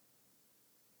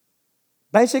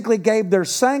 Basically gave their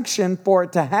sanction for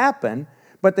it to happen,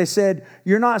 but they said,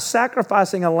 you're not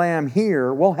sacrificing a lamb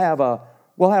here. We'll have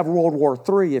World War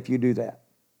III if you do that.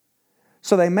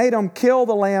 So they made them kill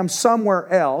the lamb somewhere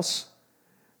else.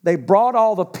 They brought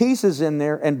all the pieces in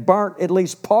there and burnt at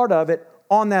least part of it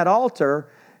on that altar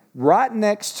right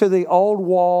next to the old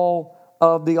wall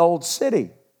of the old city.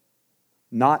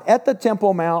 Not at the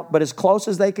Temple Mount, but as close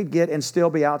as they could get and still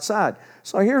be outside.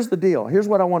 So here's the deal. Here's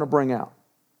what I want to bring out.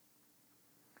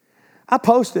 I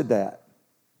posted that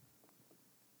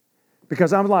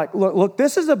because I'm like, look,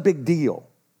 this is a big deal.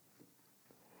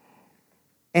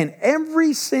 And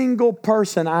every single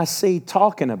person I see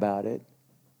talking about it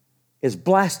is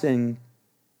blasting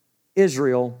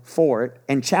Israel for it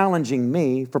and challenging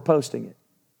me for posting it.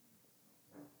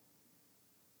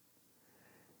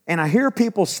 And I hear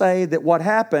people say that what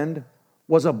happened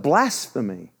was a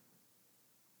blasphemy.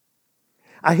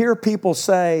 I hear people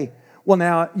say, well,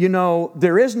 now,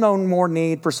 there is no more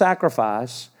need for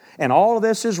sacrifice, and all of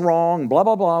this is wrong, blah,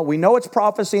 blah, blah. We know it's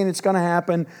prophecy and it's going to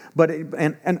happen, but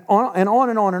and on and on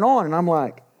and on and on. And I'm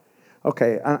like,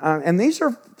 okay, and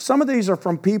some of these are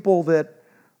from people that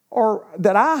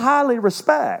I highly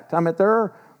respect. I mean,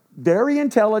 they're very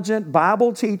intelligent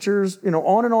Bible teachers,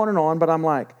 on and on and on. But I'm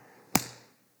like,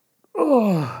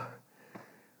 oh,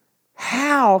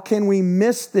 how can we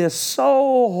miss this so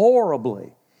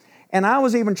horribly? And I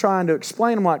was even trying to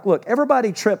explain, I'm like, look,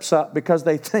 everybody trips up because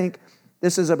they think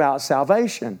this is about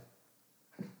salvation.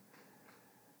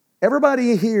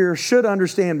 Everybody here should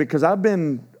understand, because I've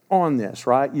been on this,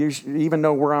 right? You even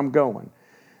know where I'm going,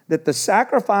 that the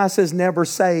sacrifice has never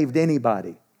saved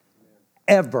anybody.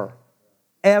 Ever.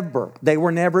 Ever. They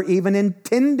were never even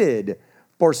intended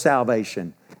for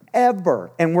salvation.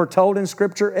 Ever. And we're told in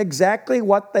Scripture exactly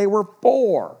what they were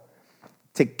for.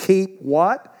 To keep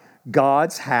what?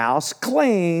 God's house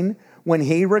clean when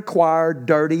He required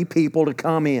dirty people to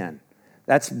come in.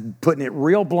 That's putting it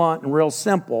real blunt and real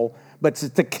simple, but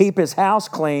to keep His house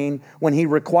clean when He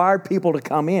required people to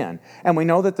come in. And we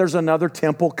know that there's another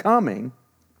temple coming.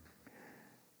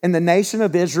 And the nation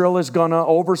of Israel is going to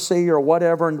oversee or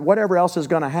whatever, and whatever else is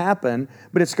going to happen,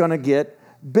 but it's going to get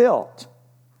built.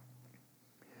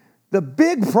 The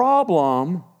big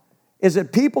problem is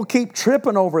that people keep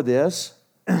tripping over this,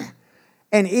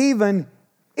 and even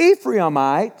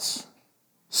Ephraimites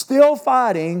still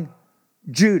fighting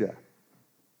Judah.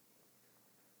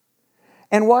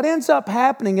 And what ends up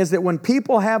happening is that when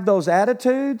people have those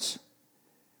attitudes,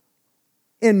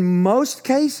 in most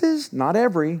cases, not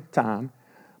every time,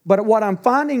 but what I'm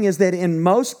finding is that in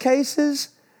most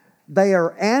cases, they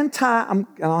are and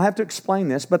I'll have to explain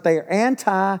this, but they are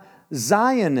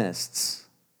anti-Zionists.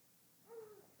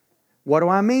 What do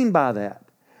I mean by that?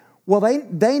 Well,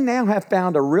 they now have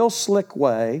found a real slick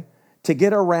way to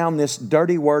get around this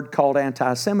dirty word called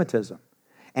anti-Semitism.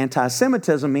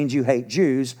 Anti-Semitism means you hate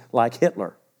Jews like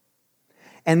Hitler.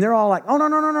 And they're all like, oh,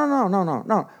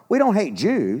 no. We don't hate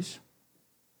Jews.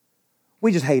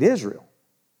 We just hate Israel.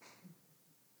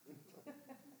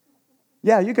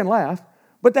 Yeah, you can laugh.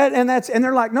 But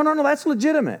they're like, no, that's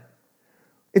legitimate.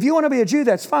 If you want to be a Jew,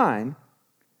 that's fine.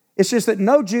 It's just that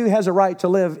no Jew has a right to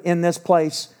live in this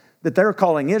place that they're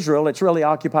calling Israel. It's really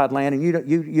occupied land, and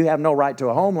you have no right to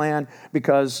a homeland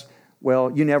because,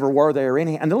 well, you never were there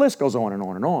and the list goes on and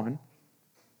on and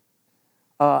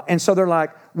on. And so they're like,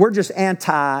 we're just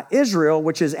anti-Israel,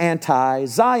 which is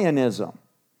anti-Zionism.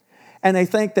 And they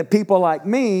think that people like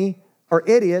me are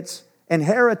idiots and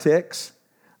heretics,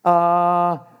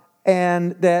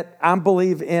 and that I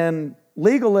believe in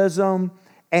legalism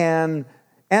and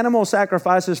animal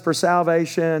sacrifices for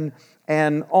salvation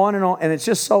and on. And it's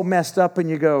just so messed up, and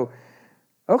you go,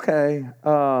 okay,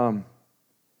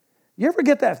 you ever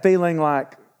get that feeling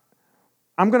like,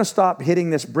 I'm going to stop hitting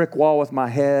this brick wall with my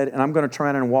head and I'm going to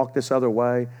turn and walk this other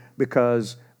way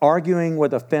because arguing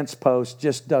with a fence post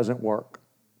just doesn't work.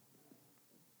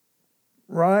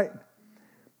 Right?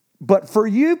 But for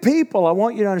you people, I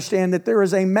want you to understand that there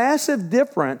is a massive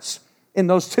difference in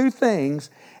those two things,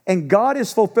 and God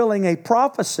is fulfilling a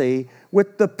prophecy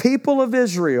with the people of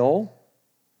Israel,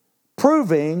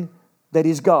 proving that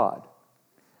He's God.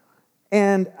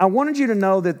 And I wanted you to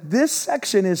know that this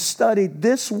section is studied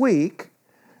this week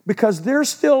because they're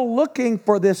still looking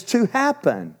for this to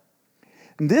happen.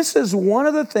 And this is one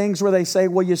of the things where they say,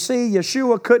 well, you see,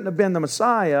 Yeshua couldn't have been the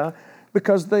Messiah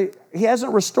because He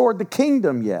hasn't restored the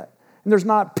kingdom yet. And there's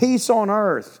not peace on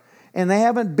earth. And they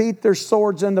haven't beat their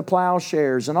swords into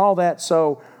plowshares and all that,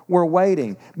 so we're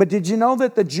waiting. But did you know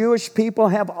that the Jewish people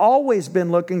have always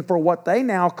been looking for what they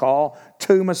now call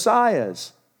two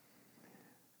Messiahs?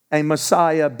 A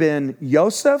Messiah ben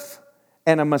Yosef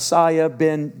and a Messiah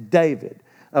ben David.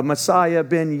 A Messiah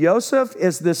ben Yosef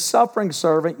is the suffering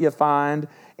servant you find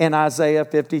in Isaiah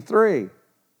 53.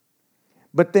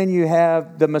 But then you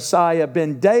have the Messiah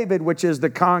ben David, which is the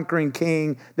conquering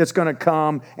king that's going to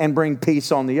come and bring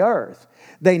peace on the earth.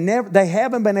 They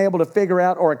haven't been able to figure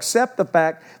out or accept the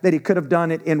fact that He could have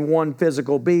done it in one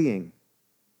physical being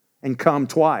and come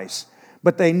twice.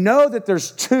 But they know that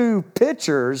there's two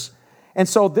pictures, and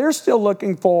so they're still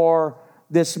looking for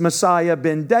this Messiah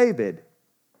ben David.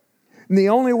 And the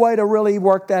only way to really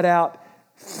work that out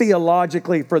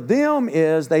theologically for them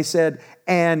is they said,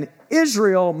 and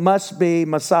Israel must be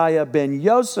Messiah ben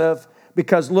Yosef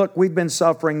because, look, we've been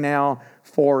suffering now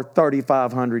for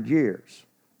 3,500 years.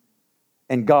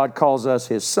 And God calls us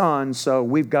his son, so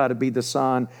we've got to be the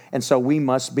son, and so we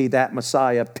must be that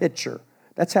Messiah picture.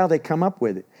 That's how they come up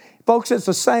with it. Folks, it's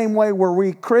the same way where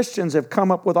we Christians have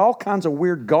come up with all kinds of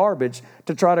weird garbage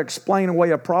to try to explain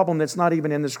away a problem that's not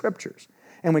even in the Scriptures.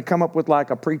 And we come up with like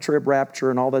a pre-trib rapture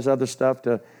and all this other stuff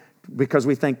because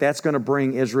we think that's going to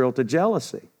bring Israel to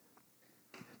jealousy.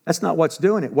 That's not what's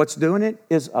doing it. What's doing it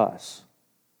is us.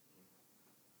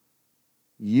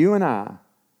 You and I,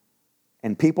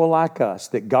 and people like us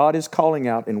that God is calling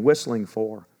out and whistling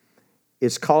for,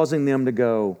 is causing them to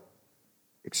go,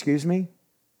 excuse me?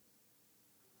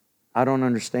 I don't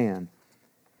understand.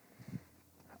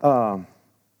 And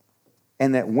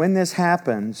that when this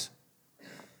happens,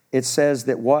 it says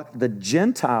that what the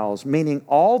Gentiles, meaning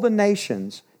all the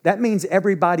nations, that means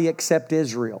everybody except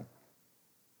Israel.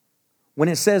 When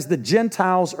it says the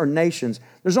Gentiles are nations,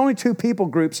 there's only two people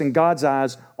groups in God's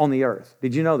eyes on the earth.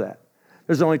 Did you know that?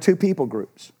 There's only two people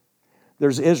groups.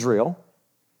 There's Israel,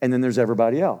 and then there's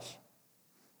everybody else.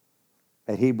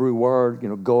 A Hebrew word,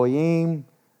 goyim,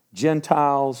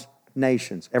 Gentiles,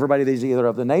 nations. Everybody is either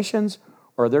of the nations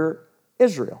or they're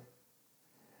Israel.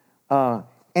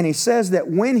 And he says that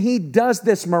when he does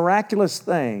this miraculous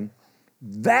thing,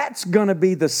 that's going to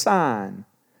be the sign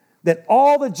that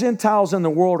all the Gentiles in the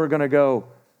world are going to go,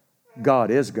 God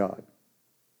is God.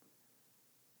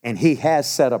 And he has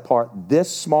set apart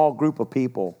this small group of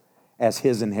people as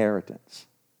his inheritance.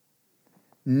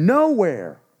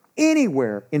 Nowhere,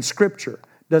 anywhere in Scripture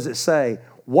does it say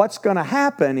what's going to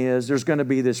happen is there's going to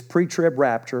be this pre-trib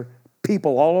rapture.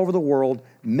 People all over the world,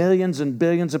 millions and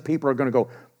billions of people are going to go,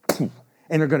 poof,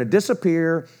 and they're going to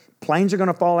disappear. Planes are going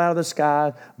to fall out of the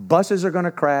sky. Buses are going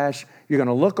to crash. You're going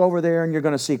to look over there and you're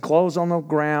going to see clothes on the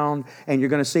ground, and you're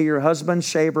going to see your husband's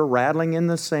shaver rattling in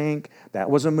the sink.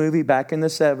 That was a movie back in the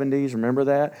 70s. Remember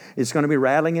that? It's going to be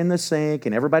rattling in the sink,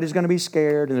 and everybody's going to be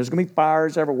scared, and there's going to be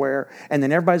fires everywhere. And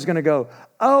then everybody's going to go,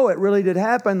 oh, it really did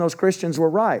happen. Those Christians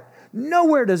were right.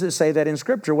 Nowhere does it say that in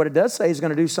Scripture. What it does say is going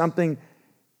to do something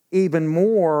even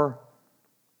more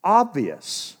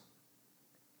obvious.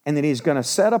 And that he's going to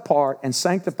set apart and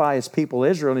sanctify his people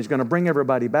Israel, and he's going to bring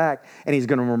everybody back, and he's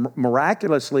going to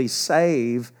miraculously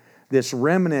save this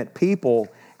remnant people,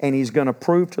 and he's going to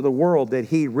prove to the world that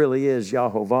he really is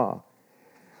Yahovah.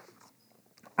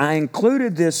 I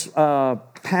included this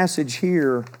passage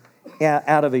here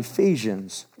out of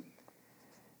Ephesians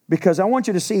because I want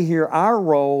you to see here our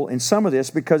role in some of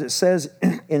this, because it says,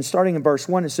 starting in verse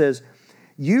 1, it says,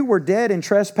 you were dead in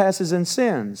trespasses and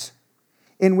sins,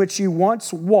 in which you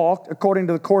once walked according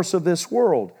to the course of this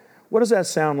world. What does that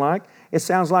sound like? It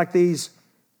sounds like these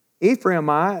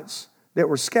Ephraimites that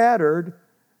were scattered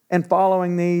and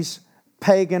following these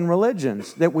pagan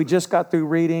religions that we just got through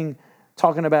reading,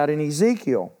 talking about in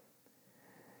Ezekiel.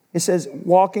 It says,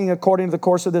 walking according to the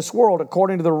course of this world,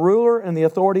 according to the ruler and the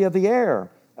authority of the air,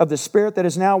 of the spirit that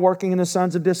is now working in the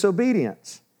sons of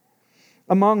disobedience,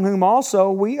 among whom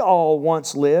also we all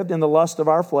once lived in the lust of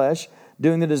our flesh,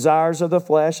 doing the desires of the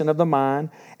flesh and of the mind,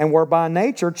 and were by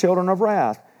nature children of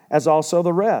wrath, as also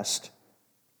the rest.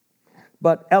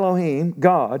 But Elohim,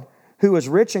 God, who is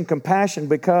rich in compassion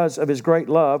because of his great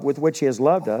love with which he has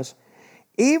loved us,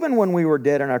 even when we were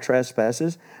dead in our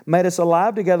trespasses, made us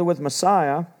alive together with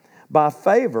Messiah. By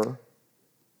favor,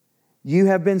 you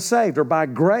have been saved, or by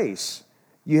grace,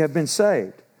 you have been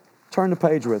saved. Turn the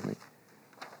page with me.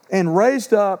 And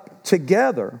raised us up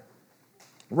together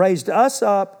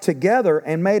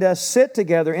and made us sit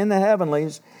together in the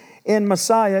heavenlies in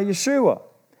Messiah Yeshua,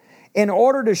 in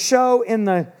order to show in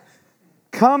the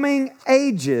coming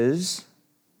ages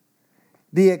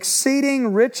the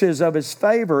exceeding riches of his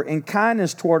favor and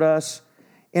kindness toward us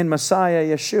in Messiah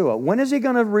Yeshua. When is he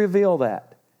going to reveal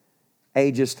that?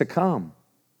 Ages to come.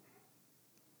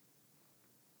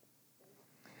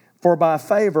 For by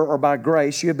favor or by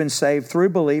grace you have been saved through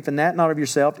belief, and that not of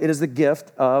yourself. It is the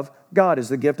gift of God, is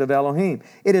the gift of Elohim.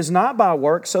 It is not by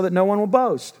works, so that no one will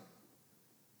boast.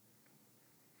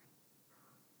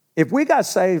 If we got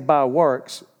saved by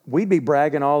works, we'd be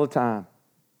bragging all the time.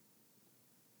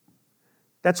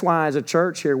 That's why as a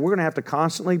church here, we're going to have to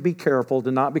constantly be careful to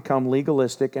not become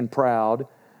legalistic and proud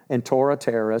and Torah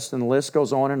terrorists, and the list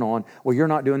goes on and on. Well, you're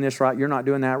not doing this right, you're not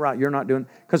doing that right, you're not doing...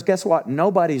 Because guess what?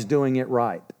 Nobody's doing it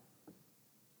right.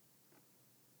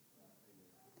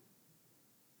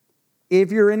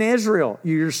 If you're in Israel,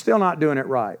 you're still not doing it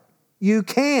right. You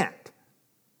can't.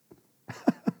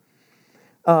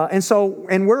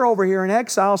 And we're over here in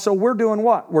exile, so we're doing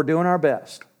what? We're doing our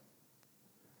best.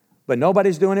 But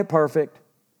nobody's doing it perfect.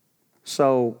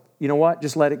 So, you know what?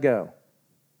 Just let it go.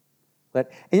 And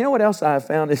you know what else I have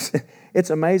found? It's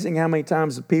amazing how many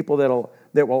times the people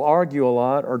that will argue a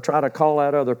lot or try to call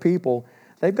out other people,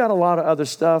 they've got a lot of other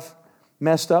stuff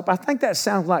messed up. I think that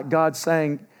sounds like God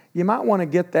saying, you might want to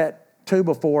get that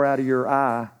 2x4 out of your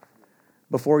eye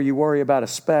before you worry about a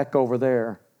speck over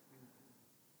there.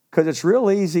 Because it's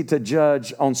real easy to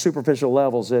judge on superficial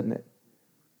levels, isn't it?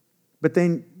 But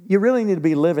then you really need to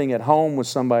be living at home with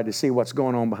somebody to see what's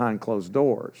going on behind closed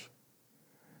doors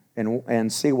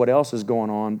and see what else is going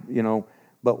on, you know.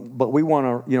 But we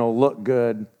want to, you know, look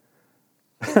good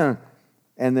and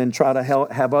then try to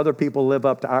have other people live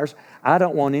up to ours. I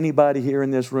don't want anybody here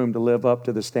in this room to live up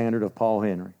to the standard of Paul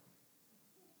Henry.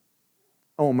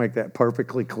 I want to make that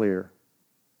perfectly clear.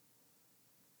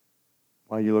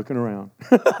 Why are you looking around?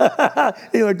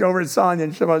 He looked over at Sonia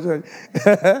and somebody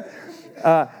said,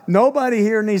 nobody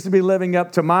here needs to be living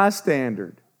up to my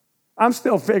standard. I'm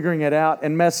still figuring it out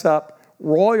and mess up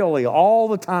royally all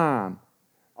the time.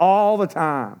 All the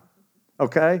time.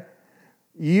 Okay?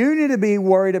 You need to be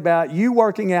worried about you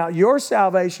working out your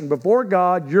salvation before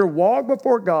God, your walk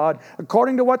before God,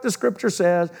 according to what the Scripture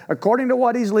says, according to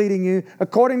what He's leading you,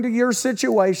 according to your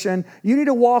situation. You need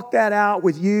to walk that out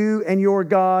with you and your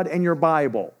God and your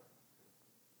Bible.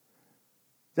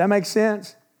 Does that make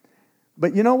sense?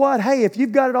 But you know what? Hey, if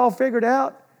you've got it all figured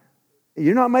out,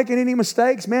 you're not making any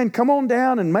mistakes, man, come on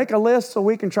down and make a list so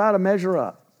we can try to measure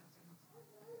up.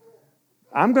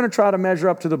 I'm going to try to measure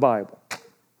up to the Bible.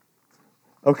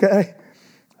 Okay?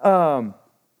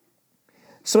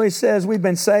 So he says we've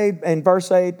been saved, in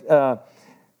verse 8,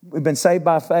 we've been saved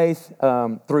by faith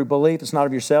through belief. It's not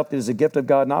of yourself. It is a gift of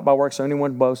God, not by works, so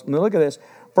anyone boasts. Now look at this.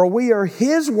 For we are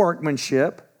His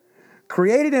workmanship,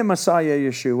 created in Messiah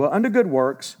Yeshua, unto good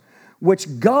works,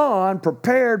 which God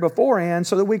prepared beforehand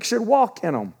so that we should walk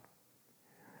in them.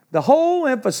 The whole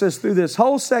emphasis through this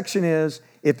whole section is,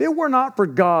 if it were not for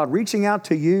God reaching out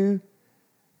to you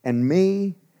and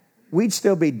me, we'd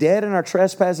still be dead in our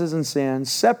trespasses and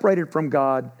sins, separated from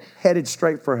God, headed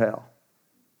straight for hell.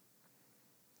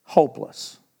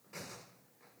 Hopeless.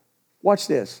 Watch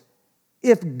this.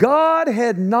 If God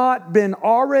had not been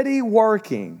already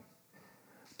working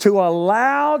to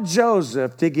allow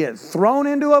Joseph to get thrown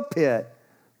into a pit,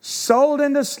 sold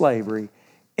into slavery,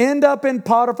 end up in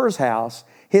Potiphar's house,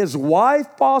 his wife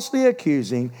falsely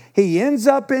accusing, he ends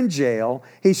up in jail,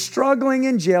 he's struggling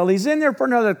in jail, he's in there for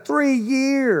another 3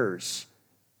 years.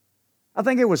 I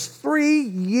think it was 3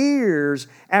 years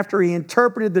after he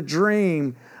interpreted the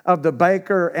dream of the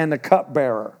baker and the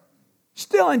cupbearer.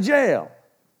 Still in jail.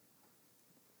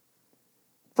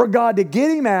 For God to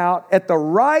get him out at the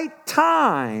right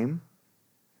time,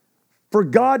 for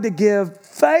God to give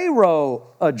Pharaoh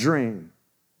a dream.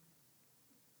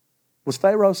 Was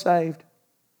Pharaoh saved?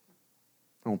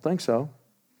 I don't think so.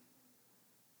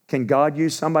 Can God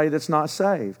use somebody that's not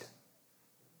saved?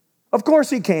 Of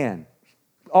course He can.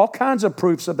 All kinds of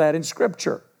proofs of that in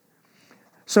Scripture.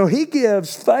 So He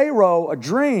gives Pharaoh a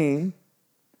dream,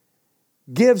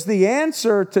 gives the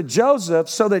answer to Joseph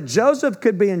so that Joseph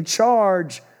could be in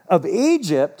charge of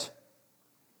Egypt,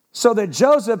 so that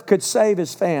Joseph could save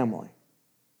his family.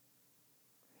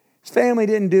 His family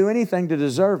didn't do anything to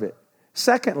deserve it.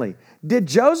 Secondly, did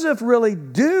Joseph really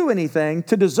do anything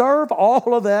to deserve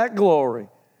all of that glory?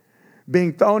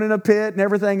 Being thrown in a pit and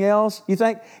everything else? You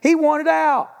think he wanted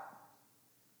out.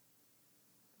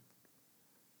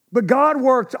 But God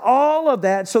worked all of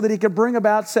that so that He could bring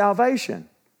about salvation.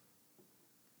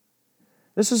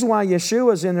 This is why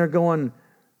Yeshua's in there going,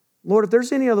 Lord, if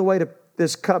there's any other way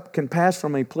this cup can pass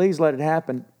from me, please let it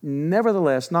happen.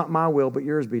 Nevertheless, not my will, but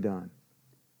yours be done.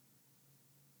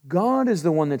 God is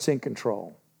the one that's in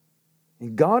control.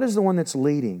 And God is the one that's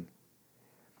leading.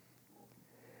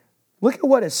 Look at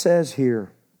what it says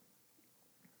here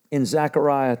in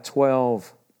Zechariah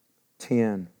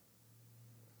 12:10.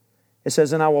 It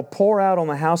says, and I will pour out on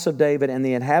the house of David and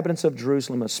the inhabitants of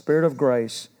Jerusalem a spirit of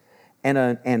grace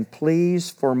and pleas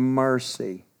for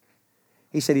mercy.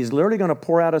 He said He's literally going to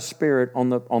pour out a spirit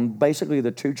on basically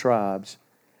the two tribes.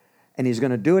 And He's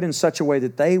going to do it in such a way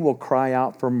that they will cry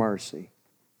out for mercy.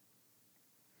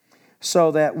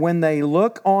 So that when they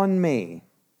look on me,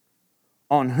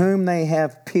 on whom they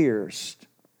have pierced,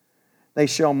 they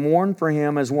shall mourn for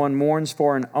him as one mourns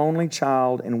for an only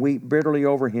child and weep bitterly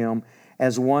over him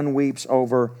as one weeps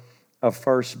over a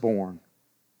firstborn.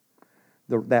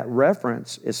 That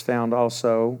reference is found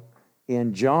also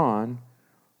in John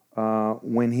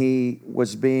when he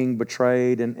was being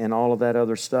betrayed and all of that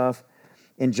other stuff.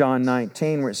 In John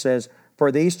 19 where it says,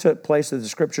 for these took place that the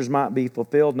Scriptures might be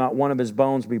fulfilled, not one of his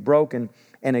bones be broken.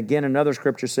 And again, another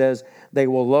Scripture says, they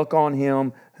will look on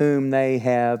him whom they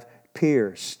have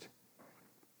pierced.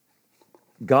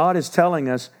 God is telling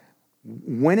us,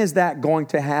 when is that going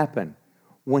to happen?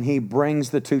 When he brings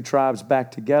the two tribes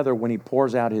back together, when he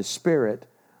pours out his Spirit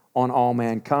on all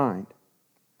mankind.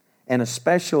 And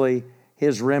especially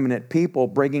his remnant people,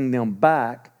 bringing them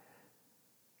back.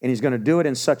 And he's going to do it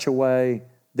in such a way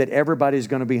that everybody's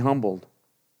going to be humbled.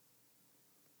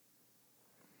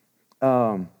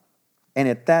 And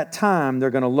at that time,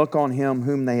 they're going to look on him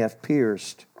whom they have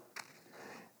pierced.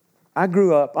 I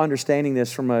grew up understanding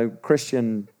this from a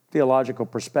Christian theological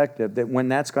perspective, that when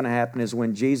that's going to happen is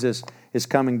when Jesus is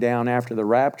coming down after the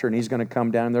rapture, and he's going to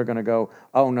come down and they're going to go,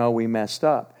 oh no, we messed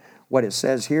up. What it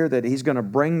says here, that he's going to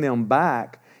bring them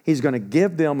back. He's going to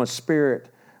give them a spirit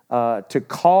to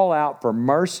call out for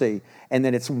mercy. And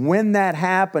then it's when that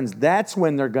happens, that's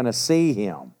when they're going to see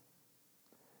him.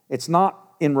 It's not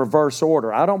in reverse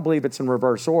order. I don't believe it's in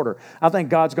reverse order. I think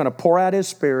God's going to pour out his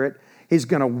Spirit. He's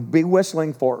going to be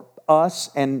whistling for us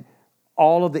and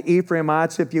all of the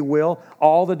Ephraimites, if you will,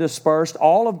 all the dispersed,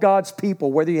 all of God's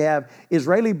people, whether you have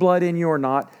Israeli blood in you or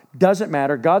not, doesn't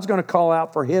matter. God's going to call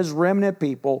out for his remnant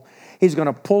people. He's going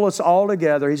to pull us all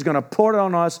together. He's going to put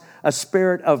on us a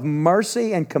spirit of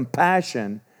mercy and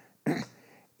compassion.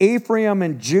 Ephraim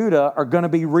and Judah are going to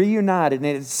be reunited. And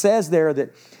it says there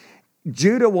that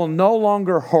Judah will no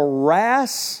longer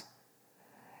harass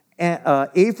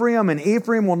Ephraim, and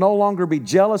Ephraim will no longer be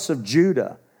jealous of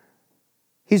Judah.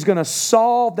 He's going to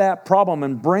solve that problem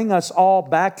and bring us all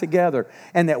back together.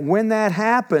 And that when that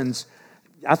happens,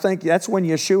 I think that's when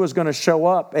Yeshua is going to show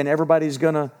up and everybody's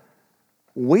going to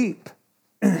weep.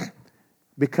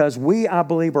 Because we, I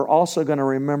believe, are also going to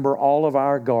remember all of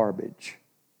our garbage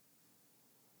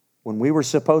when we were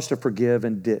supposed to forgive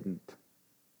and didn't.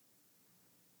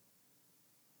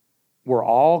 We're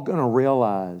all going to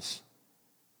realize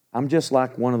I'm just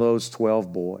like one of those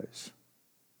 12 boys.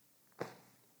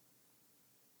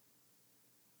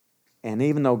 And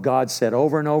even though God said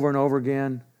over and over and over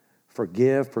again,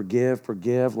 forgive, forgive,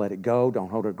 forgive, let it go, don't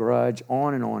hold a grudge,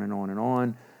 on and on and on and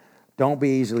on. Don't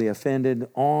be easily offended,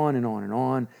 on and on and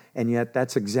on. And yet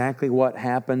that's exactly what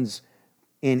happens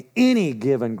in any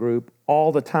given group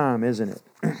all the time, isn't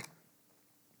it?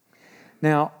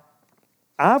 Now,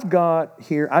 I've got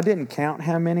here, I didn't count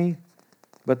how many,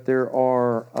 but there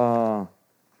are,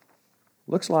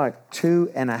 looks like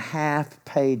 2.5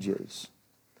 pages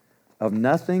of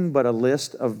nothing but a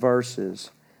list of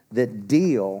verses that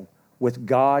deal with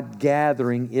God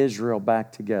gathering Israel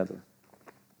back together.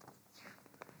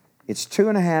 It's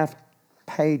 2.5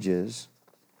 pages.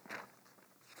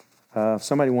 If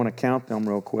somebody want to count them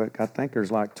real quick, I think there's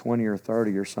like 20 or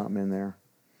 30 or something in there.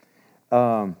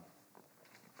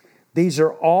 These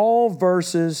are all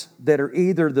verses that are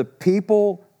either the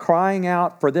people crying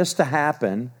out for this to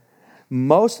happen.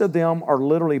 Most of them are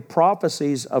literally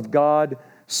prophecies of God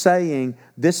saying,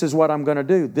 this is what I'm going to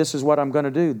do, this is what I'm going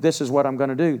to do, this is what I'm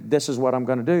going to do, this is what I'm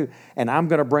going to do, and I'm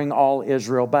going to bring all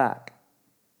Israel back.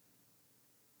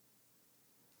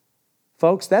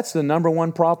 Folks, that's the number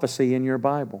one prophecy in your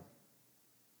Bible.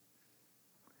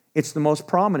 It's the most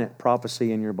prominent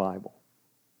prophecy in your Bible.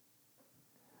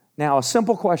 Now, a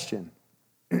simple question.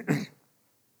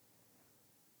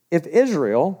 If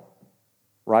Israel,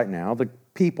 right now, the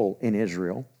people in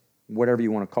Israel, whatever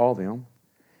you want to call them,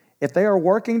 if they are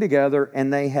working together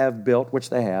and they have built, which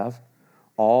they have,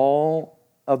 all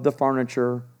of the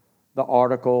furniture, the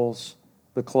articles,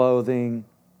 the clothing,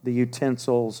 the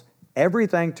utensils,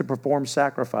 everything to perform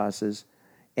sacrifices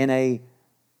in a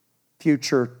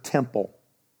future temple.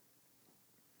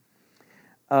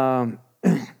 And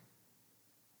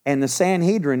the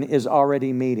Sanhedrin is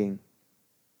already meeting.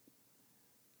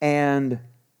 And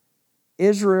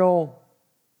Israel,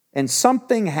 and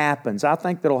something happens. I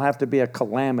think there'll have to be a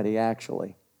calamity,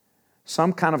 actually.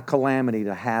 Some kind of calamity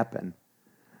to happen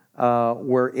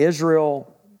where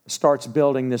Israel starts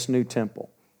building this new temple.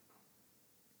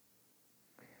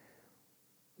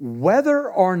 Whether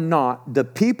or not the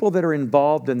people that are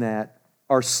involved in that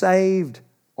are saved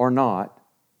or not,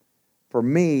 for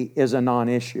me, is a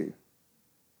non-issue.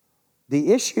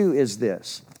 The issue is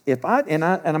this. And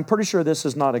I'm pretty sure this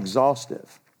is not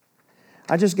exhaustive.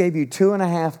 I just gave you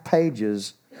 2.5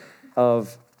 pages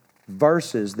of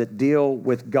verses that deal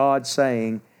with God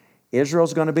saying,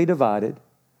 Israel's going to be divided.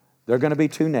 They're going to be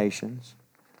two nations.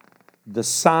 The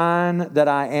sign that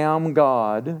I am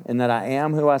God and that I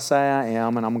am who I say I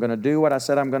am, and I'm going to do what I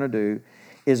said I'm going to do,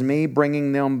 is me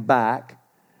bringing them back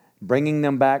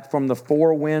from the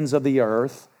four winds of the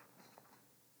earth.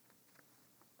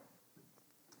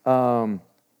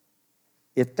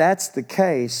 If that's the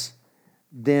case,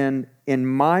 then in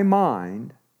my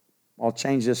mind, I'll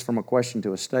change this from a question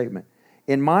to a statement.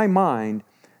 In my mind,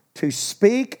 to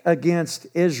speak against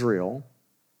Israel,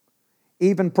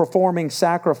 even performing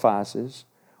sacrifices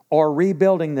or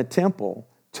rebuilding the temple,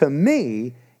 to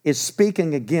me, is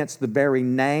speaking against the very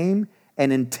name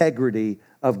and integrity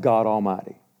of God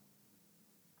Almighty.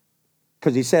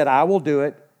 Because he said, I will do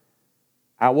it.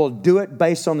 I will do it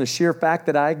based on the sheer fact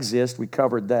that I exist. We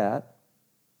covered that.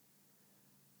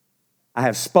 I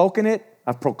have spoken it.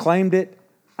 I've proclaimed it.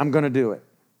 I'm going to do it.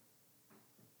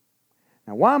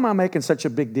 Now, why am I making such a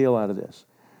big deal out of this?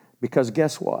 Because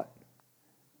guess what?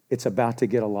 It's about to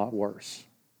get a lot worse.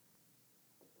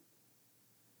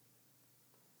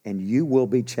 And you will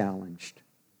be challenged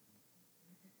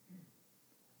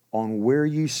on where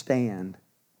you stand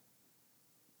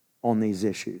on these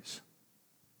issues.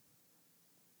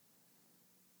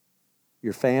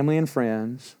 Your family and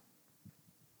friends,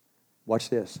 watch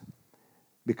this,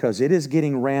 because it is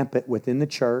getting rampant within the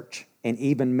church and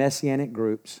even Messianic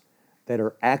groups that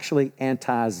are actually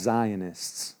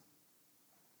anti-Zionists.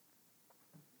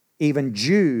 Even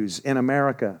Jews in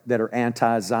America that are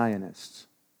anti-Zionists.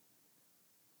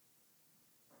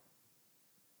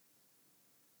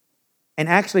 And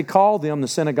actually call them the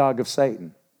synagogue of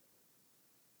Satan.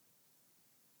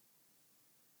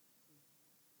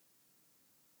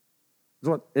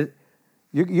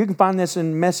 You can find this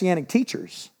in Messianic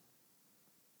teachers.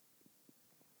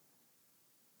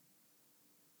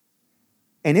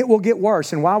 And it will get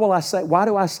worse. And why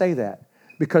do I say that?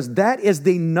 Because that is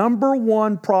the number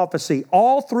one prophecy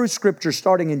all through Scripture,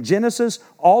 starting in Genesis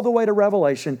all the way to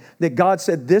Revelation, that God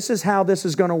said, this is how this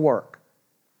is going to work.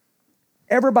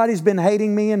 Everybody's been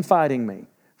hating me and fighting me.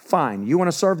 Fine. You want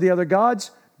to serve the other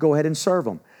gods? Go ahead and serve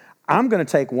them. I'm going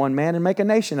to take one man and make a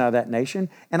nation out of that nation,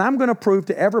 and I'm going to prove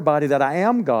to everybody that I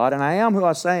am God and I am who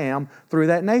I say I am through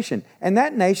that nation. And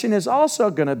that nation is also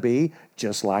going to be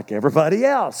just like everybody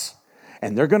else.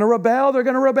 And they're going to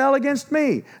rebel against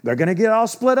me. They're going to get all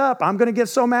split up. I'm going to get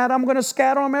so mad, I'm going to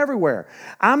scatter them everywhere.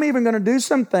 I'm even going to do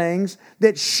some things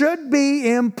that should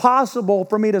be impossible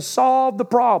for me to solve the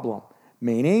problem.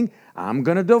 Meaning, I'm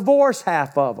going to divorce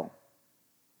half of them.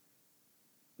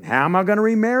 How am I going to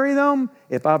remarry them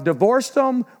if I've divorced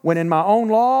them when in my own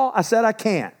law I said I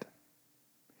can't?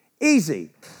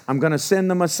 Easy. I'm going to send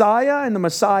the Messiah, and the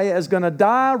Messiah is going to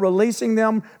die, releasing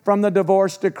them from the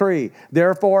divorce decree.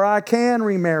 Therefore, I can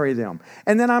remarry them.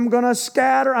 And then I'm going to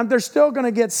scatter. They're still going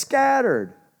to get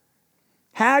scattered.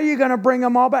 How are you going to bring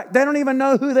them all back? They don't even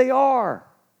know who they are.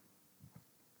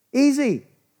 Easy.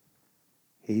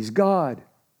 He's God.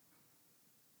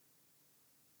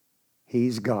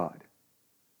 He's God.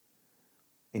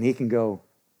 And he can go,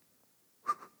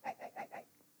 hey, I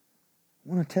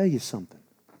want to tell you something.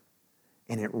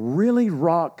 And it really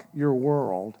rock your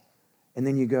world. And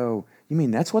then you go, you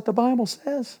mean that's what the Bible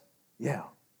says? Yeah.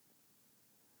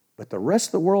 But the rest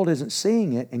of the world isn't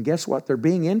seeing it. And guess what? They're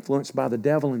being influenced by the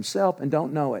devil himself and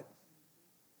don't know it.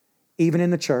 Even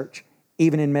in the church,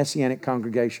 even in Messianic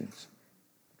congregations.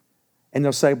 And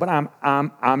they'll say, but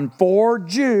I'm for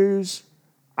Jews.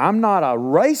 I'm not a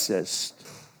racist.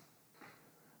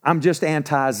 I'm just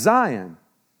anti-Zion.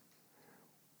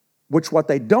 Which what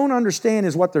they don't understand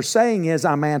is what they're saying is,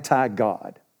 I'm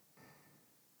anti-God.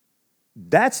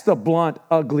 That's the blunt,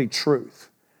 ugly truth.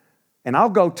 And I'll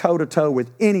go toe-to-toe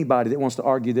with anybody that wants to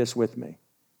argue this with me.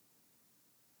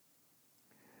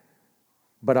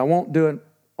 But I won't do it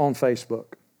on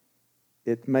Facebook.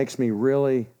 It makes me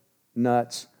really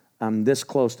nuts. I'm this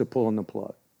close to pulling the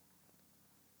plug.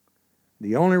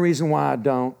 The only reason why I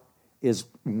don't is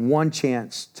one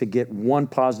chance to get one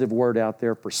positive word out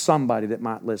there for somebody that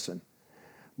might listen.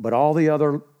 But all the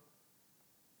other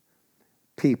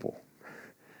people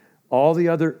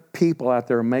out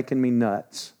there are making me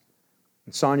nuts.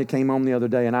 And Sonia came home the other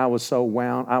day and I was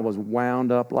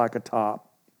wound up like a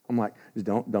top. I'm like,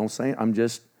 don't say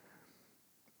it.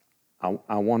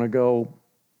 I want to go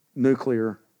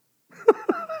nuclear.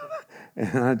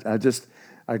 And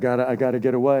I gotta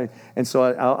get away. And so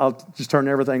I'll just turn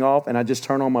everything off and I just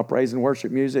turn on my praise and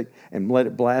worship music and let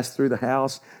it blast through the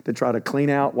house to try to clean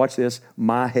out, watch this,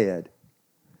 my head.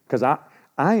 Because I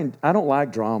don't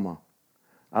like drama.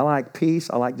 I like peace.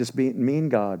 I like just being me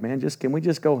and God, man. Can we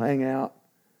just go hang out?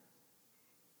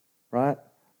 Right?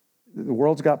 The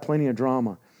world's got plenty of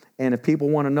drama. And if people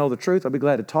want to know the truth, I'll be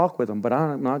glad to talk with them. But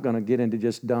I'm not going to get into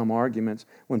just dumb arguments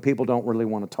when people don't really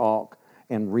want to talk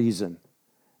and reason.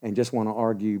 And just want to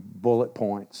argue bullet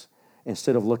points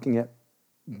instead of looking at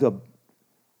the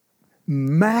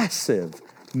massive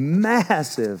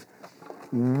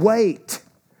weight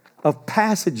of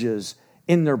passages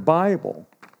in their Bible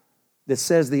that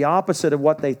says the opposite of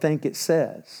what they think it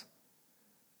says.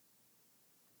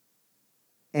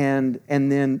 and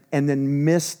then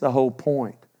miss the whole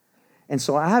point. And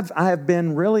so I have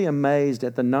been really amazed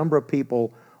at the number of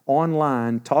people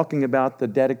online talking about the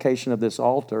dedication of this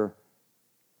altar,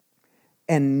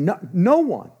 and no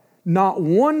one, not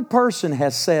one person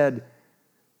has said,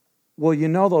 well, you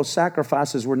know, those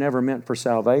sacrifices were never meant for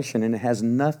salvation, and it has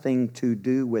nothing to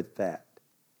do with that.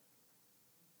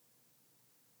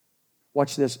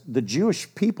 Watch this. The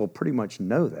Jewish people pretty much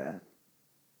know that.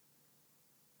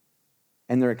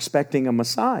 And they're expecting a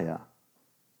Messiah.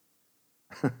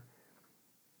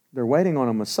 They're waiting on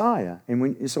a Messiah. And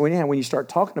when you start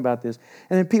talking about this,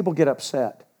 and then people get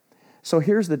upset. So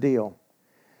here's the deal.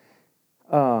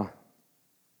 The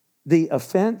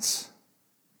offense,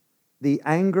 the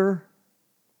anger,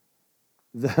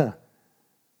 the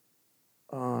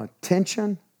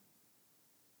tension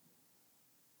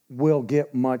will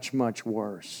get much, much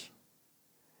worse.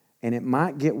 And it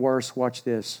might get worse, watch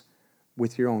this,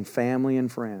 with your own family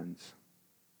and friends.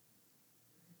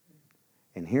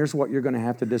 And here's what you're going to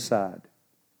have to decide.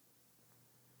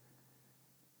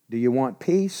 Do you want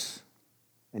peace?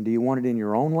 And do you want it in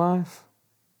your own life?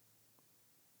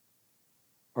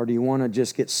 Or do you want to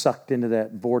just get sucked into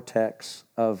that vortex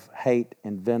of hate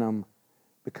and venom?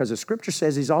 Because the Scripture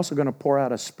says He's also going to pour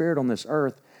out a Spirit on this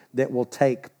earth that will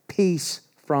take peace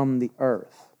from the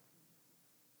earth.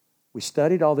 We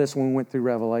studied all this when we went through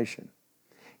Revelation.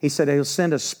 He said He'll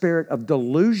send a spirit of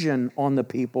delusion on the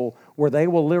people where they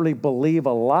will literally believe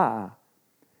a lie.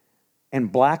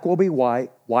 And black will be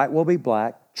white, white will be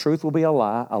black, truth will be a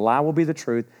lie will be the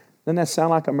truth. Doesn't that sound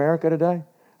like America today?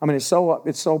 I mean, it's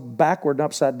so backward and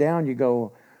upside down, you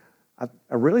go, I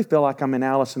really feel like I'm in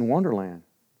Alice in Wonderland,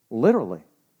 literally.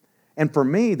 And for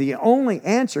me, the only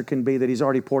answer can be that He's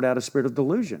already poured out a spirit of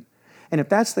delusion. And if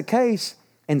that's the case,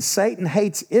 and Satan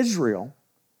hates Israel,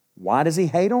 why does he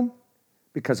hate them?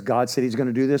 Because God said He's going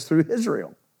to do this through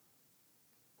Israel.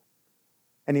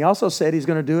 And He also said He's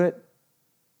going to do it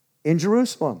in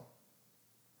Jerusalem.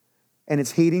 And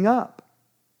it's heating up.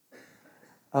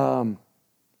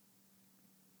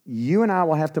 You and I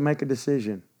will have to make a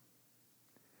decision.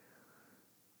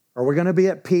 Are we going to be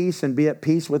at peace and be at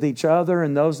peace with each other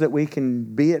and those that we can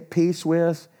be at peace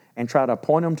with and try to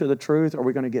point them to the truth? Or are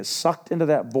we going to get sucked into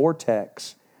that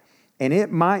vortex? And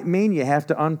it might mean you have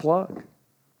to unplug.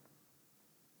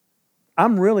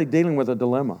 I'm really dealing with a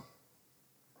dilemma.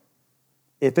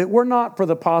 If it were not for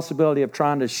the possibility of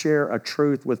trying to share a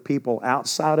truth with people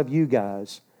outside of you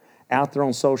guys, out there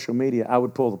on social media, I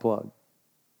would pull the plug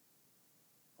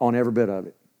on every bit of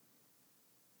it.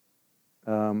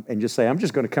 And just say, I'm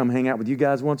just going to come hang out with you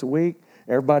guys once a week.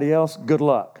 Everybody else, good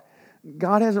luck.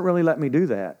 God hasn't really let me do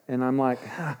that. And I'm like,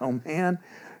 oh man,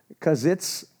 because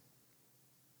it's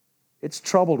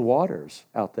troubled waters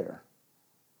out there.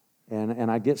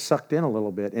 And I get sucked in a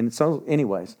little bit. And so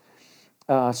anyways,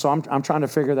 so I'm trying to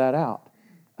figure that out.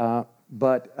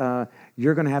 But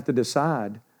you're going to have to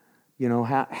decide, you know,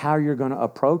 how you're going to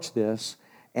approach this.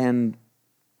 And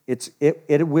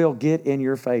it will get in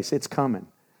your face. It's coming.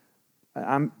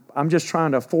 I'm just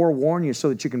trying to forewarn you so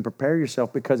that you can prepare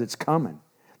yourself, because it's coming.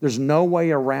 There's no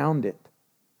way around it.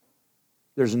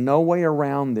 There's no way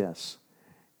around this.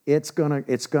 It's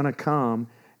gonna come,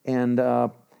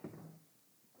 and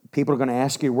people are going to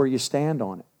ask you where you stand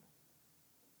on it.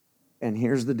 And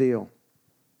here's the deal.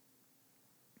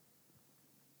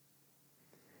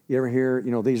 You ever hear,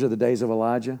 you know, these are the days of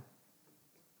Elijah?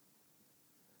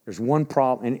 There's one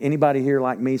problem. And anybody here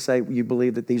like me say you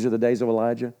believe that these are the days of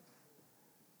Elijah?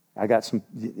 I got some,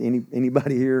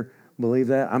 anybody here believe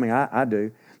that? I mean, I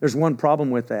do. There's one problem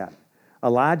with that.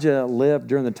 Elijah lived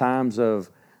during the times of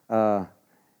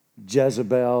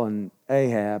Jezebel and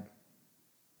Ahab.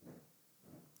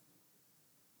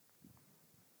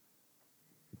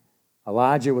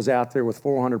 Elijah was out there with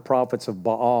 400 prophets of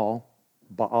Baal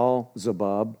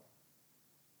Zebub.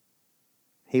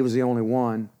 He was the only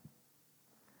one,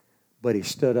 but he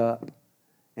stood up.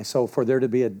 And so for there to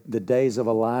be the days of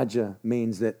Elijah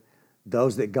means that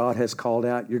those that God has called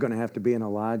out, you're going to have to be an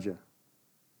Elijah.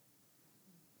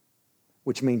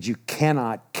 Which means you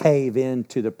cannot cave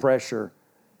into the pressure.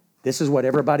 This is what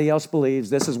everybody else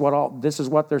believes. This is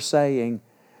what they're saying.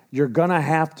 You're going to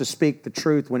have to speak the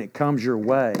truth when it comes your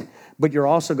way. But you're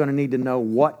also going to need to know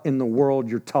what in the world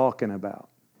you're talking about.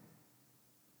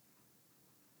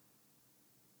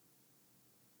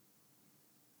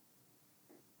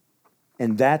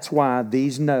 And that's why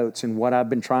these notes and what I've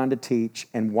been trying to teach,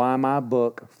 and why my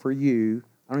book for you,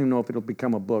 I don't even know if it'll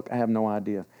become a book. I have no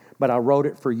idea. But I wrote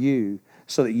it for you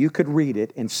so that you could read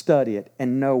it and study it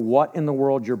and know what in the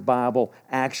world your Bible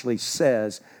actually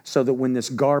says, so that when this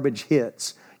garbage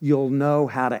hits, you'll know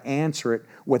how to answer it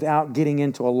without getting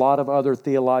into a lot of other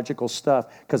theological stuff,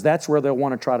 because that's where they'll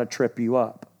want to try to trip you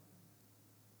up.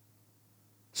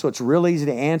 So it's real easy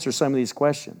to answer some of these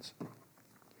questions.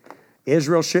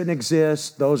 Israel shouldn't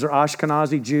exist. Those are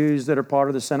Ashkenazi Jews that are part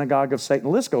of the synagogue of Satan. The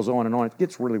list goes on and on. It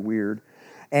gets really weird.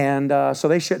 And so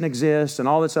they shouldn't exist and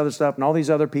all this other stuff and all these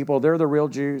other people, they're the real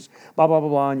Jews, blah, blah, blah,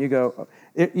 blah. And you go,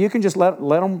 you can just let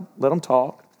them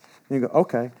talk. And you go,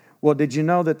 okay. Well, did you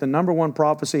know that the number one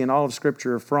prophecy in all of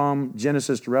Scripture from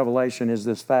Genesis to Revelation is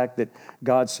this fact that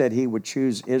God said He would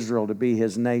choose Israel to be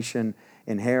His nation,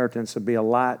 inheritance, to be a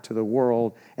light to the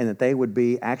world, and that they would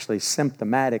be actually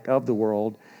symptomatic of the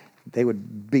world. They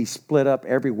would be split up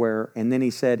everywhere. And then He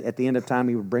said at the end of time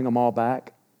He would bring them all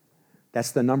back.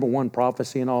 That's the number one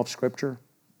prophecy in all of Scripture.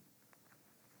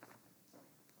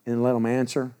 And let them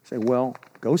answer. Say, well,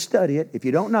 go study it. If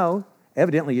you don't know,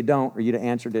 evidently you don't, or you'd have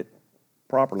answered it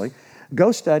properly.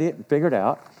 Go study it and figure it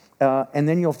out. And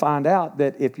then you'll find out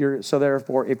that if you're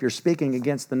speaking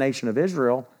against the nation of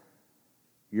Israel,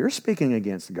 you're speaking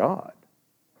against God.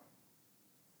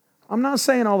 I'm not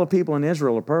saying all the people in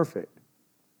Israel are perfect.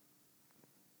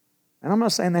 And I'm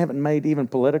not saying they haven't made even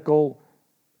political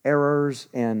errors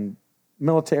and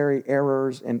military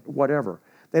errors and whatever.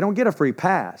 They don't get a free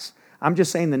pass. I'm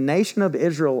just saying the nation of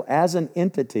Israel as an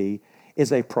entity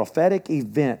is a prophetic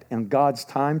event in God's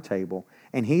timetable,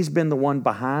 and He's been the one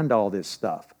behind all this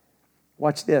stuff.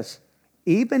 Watch this.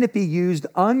 Even if He used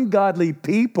ungodly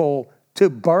people to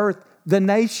birth the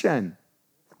nation.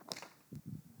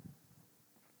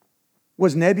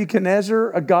 Was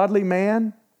Nebuchadnezzar a godly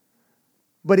man?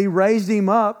 But He raised him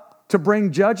up to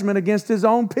bring judgment against his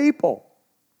own people.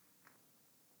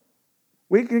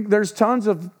 There's tons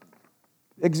of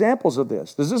examples of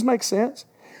this. Does this make sense?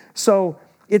 So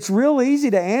it's real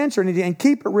easy to answer and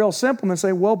keep it real simple and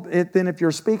say, well, then if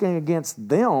you're speaking against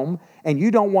them and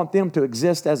you don't want them to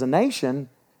exist as a nation,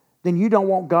 then you don't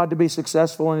want God to be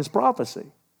successful in His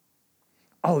prophecy.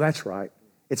 Oh, that's right.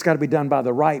 It's got to be done by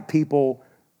the right people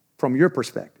from your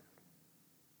perspective.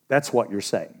 That's what you're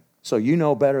saying. So you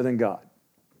know better than God.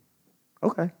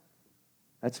 Okay.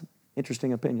 That's an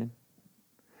interesting opinion.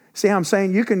 See how I'm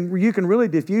saying? You can really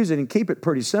diffuse it and keep it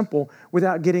pretty simple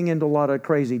without getting into a lot of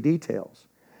crazy details.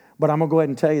 But I'm going to go ahead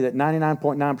and tell you that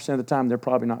 99.9% of the time they're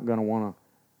probably not going to want to,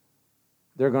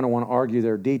 they're going to want to argue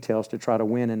their details to try to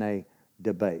win in a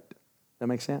debate. That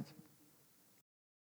make sense?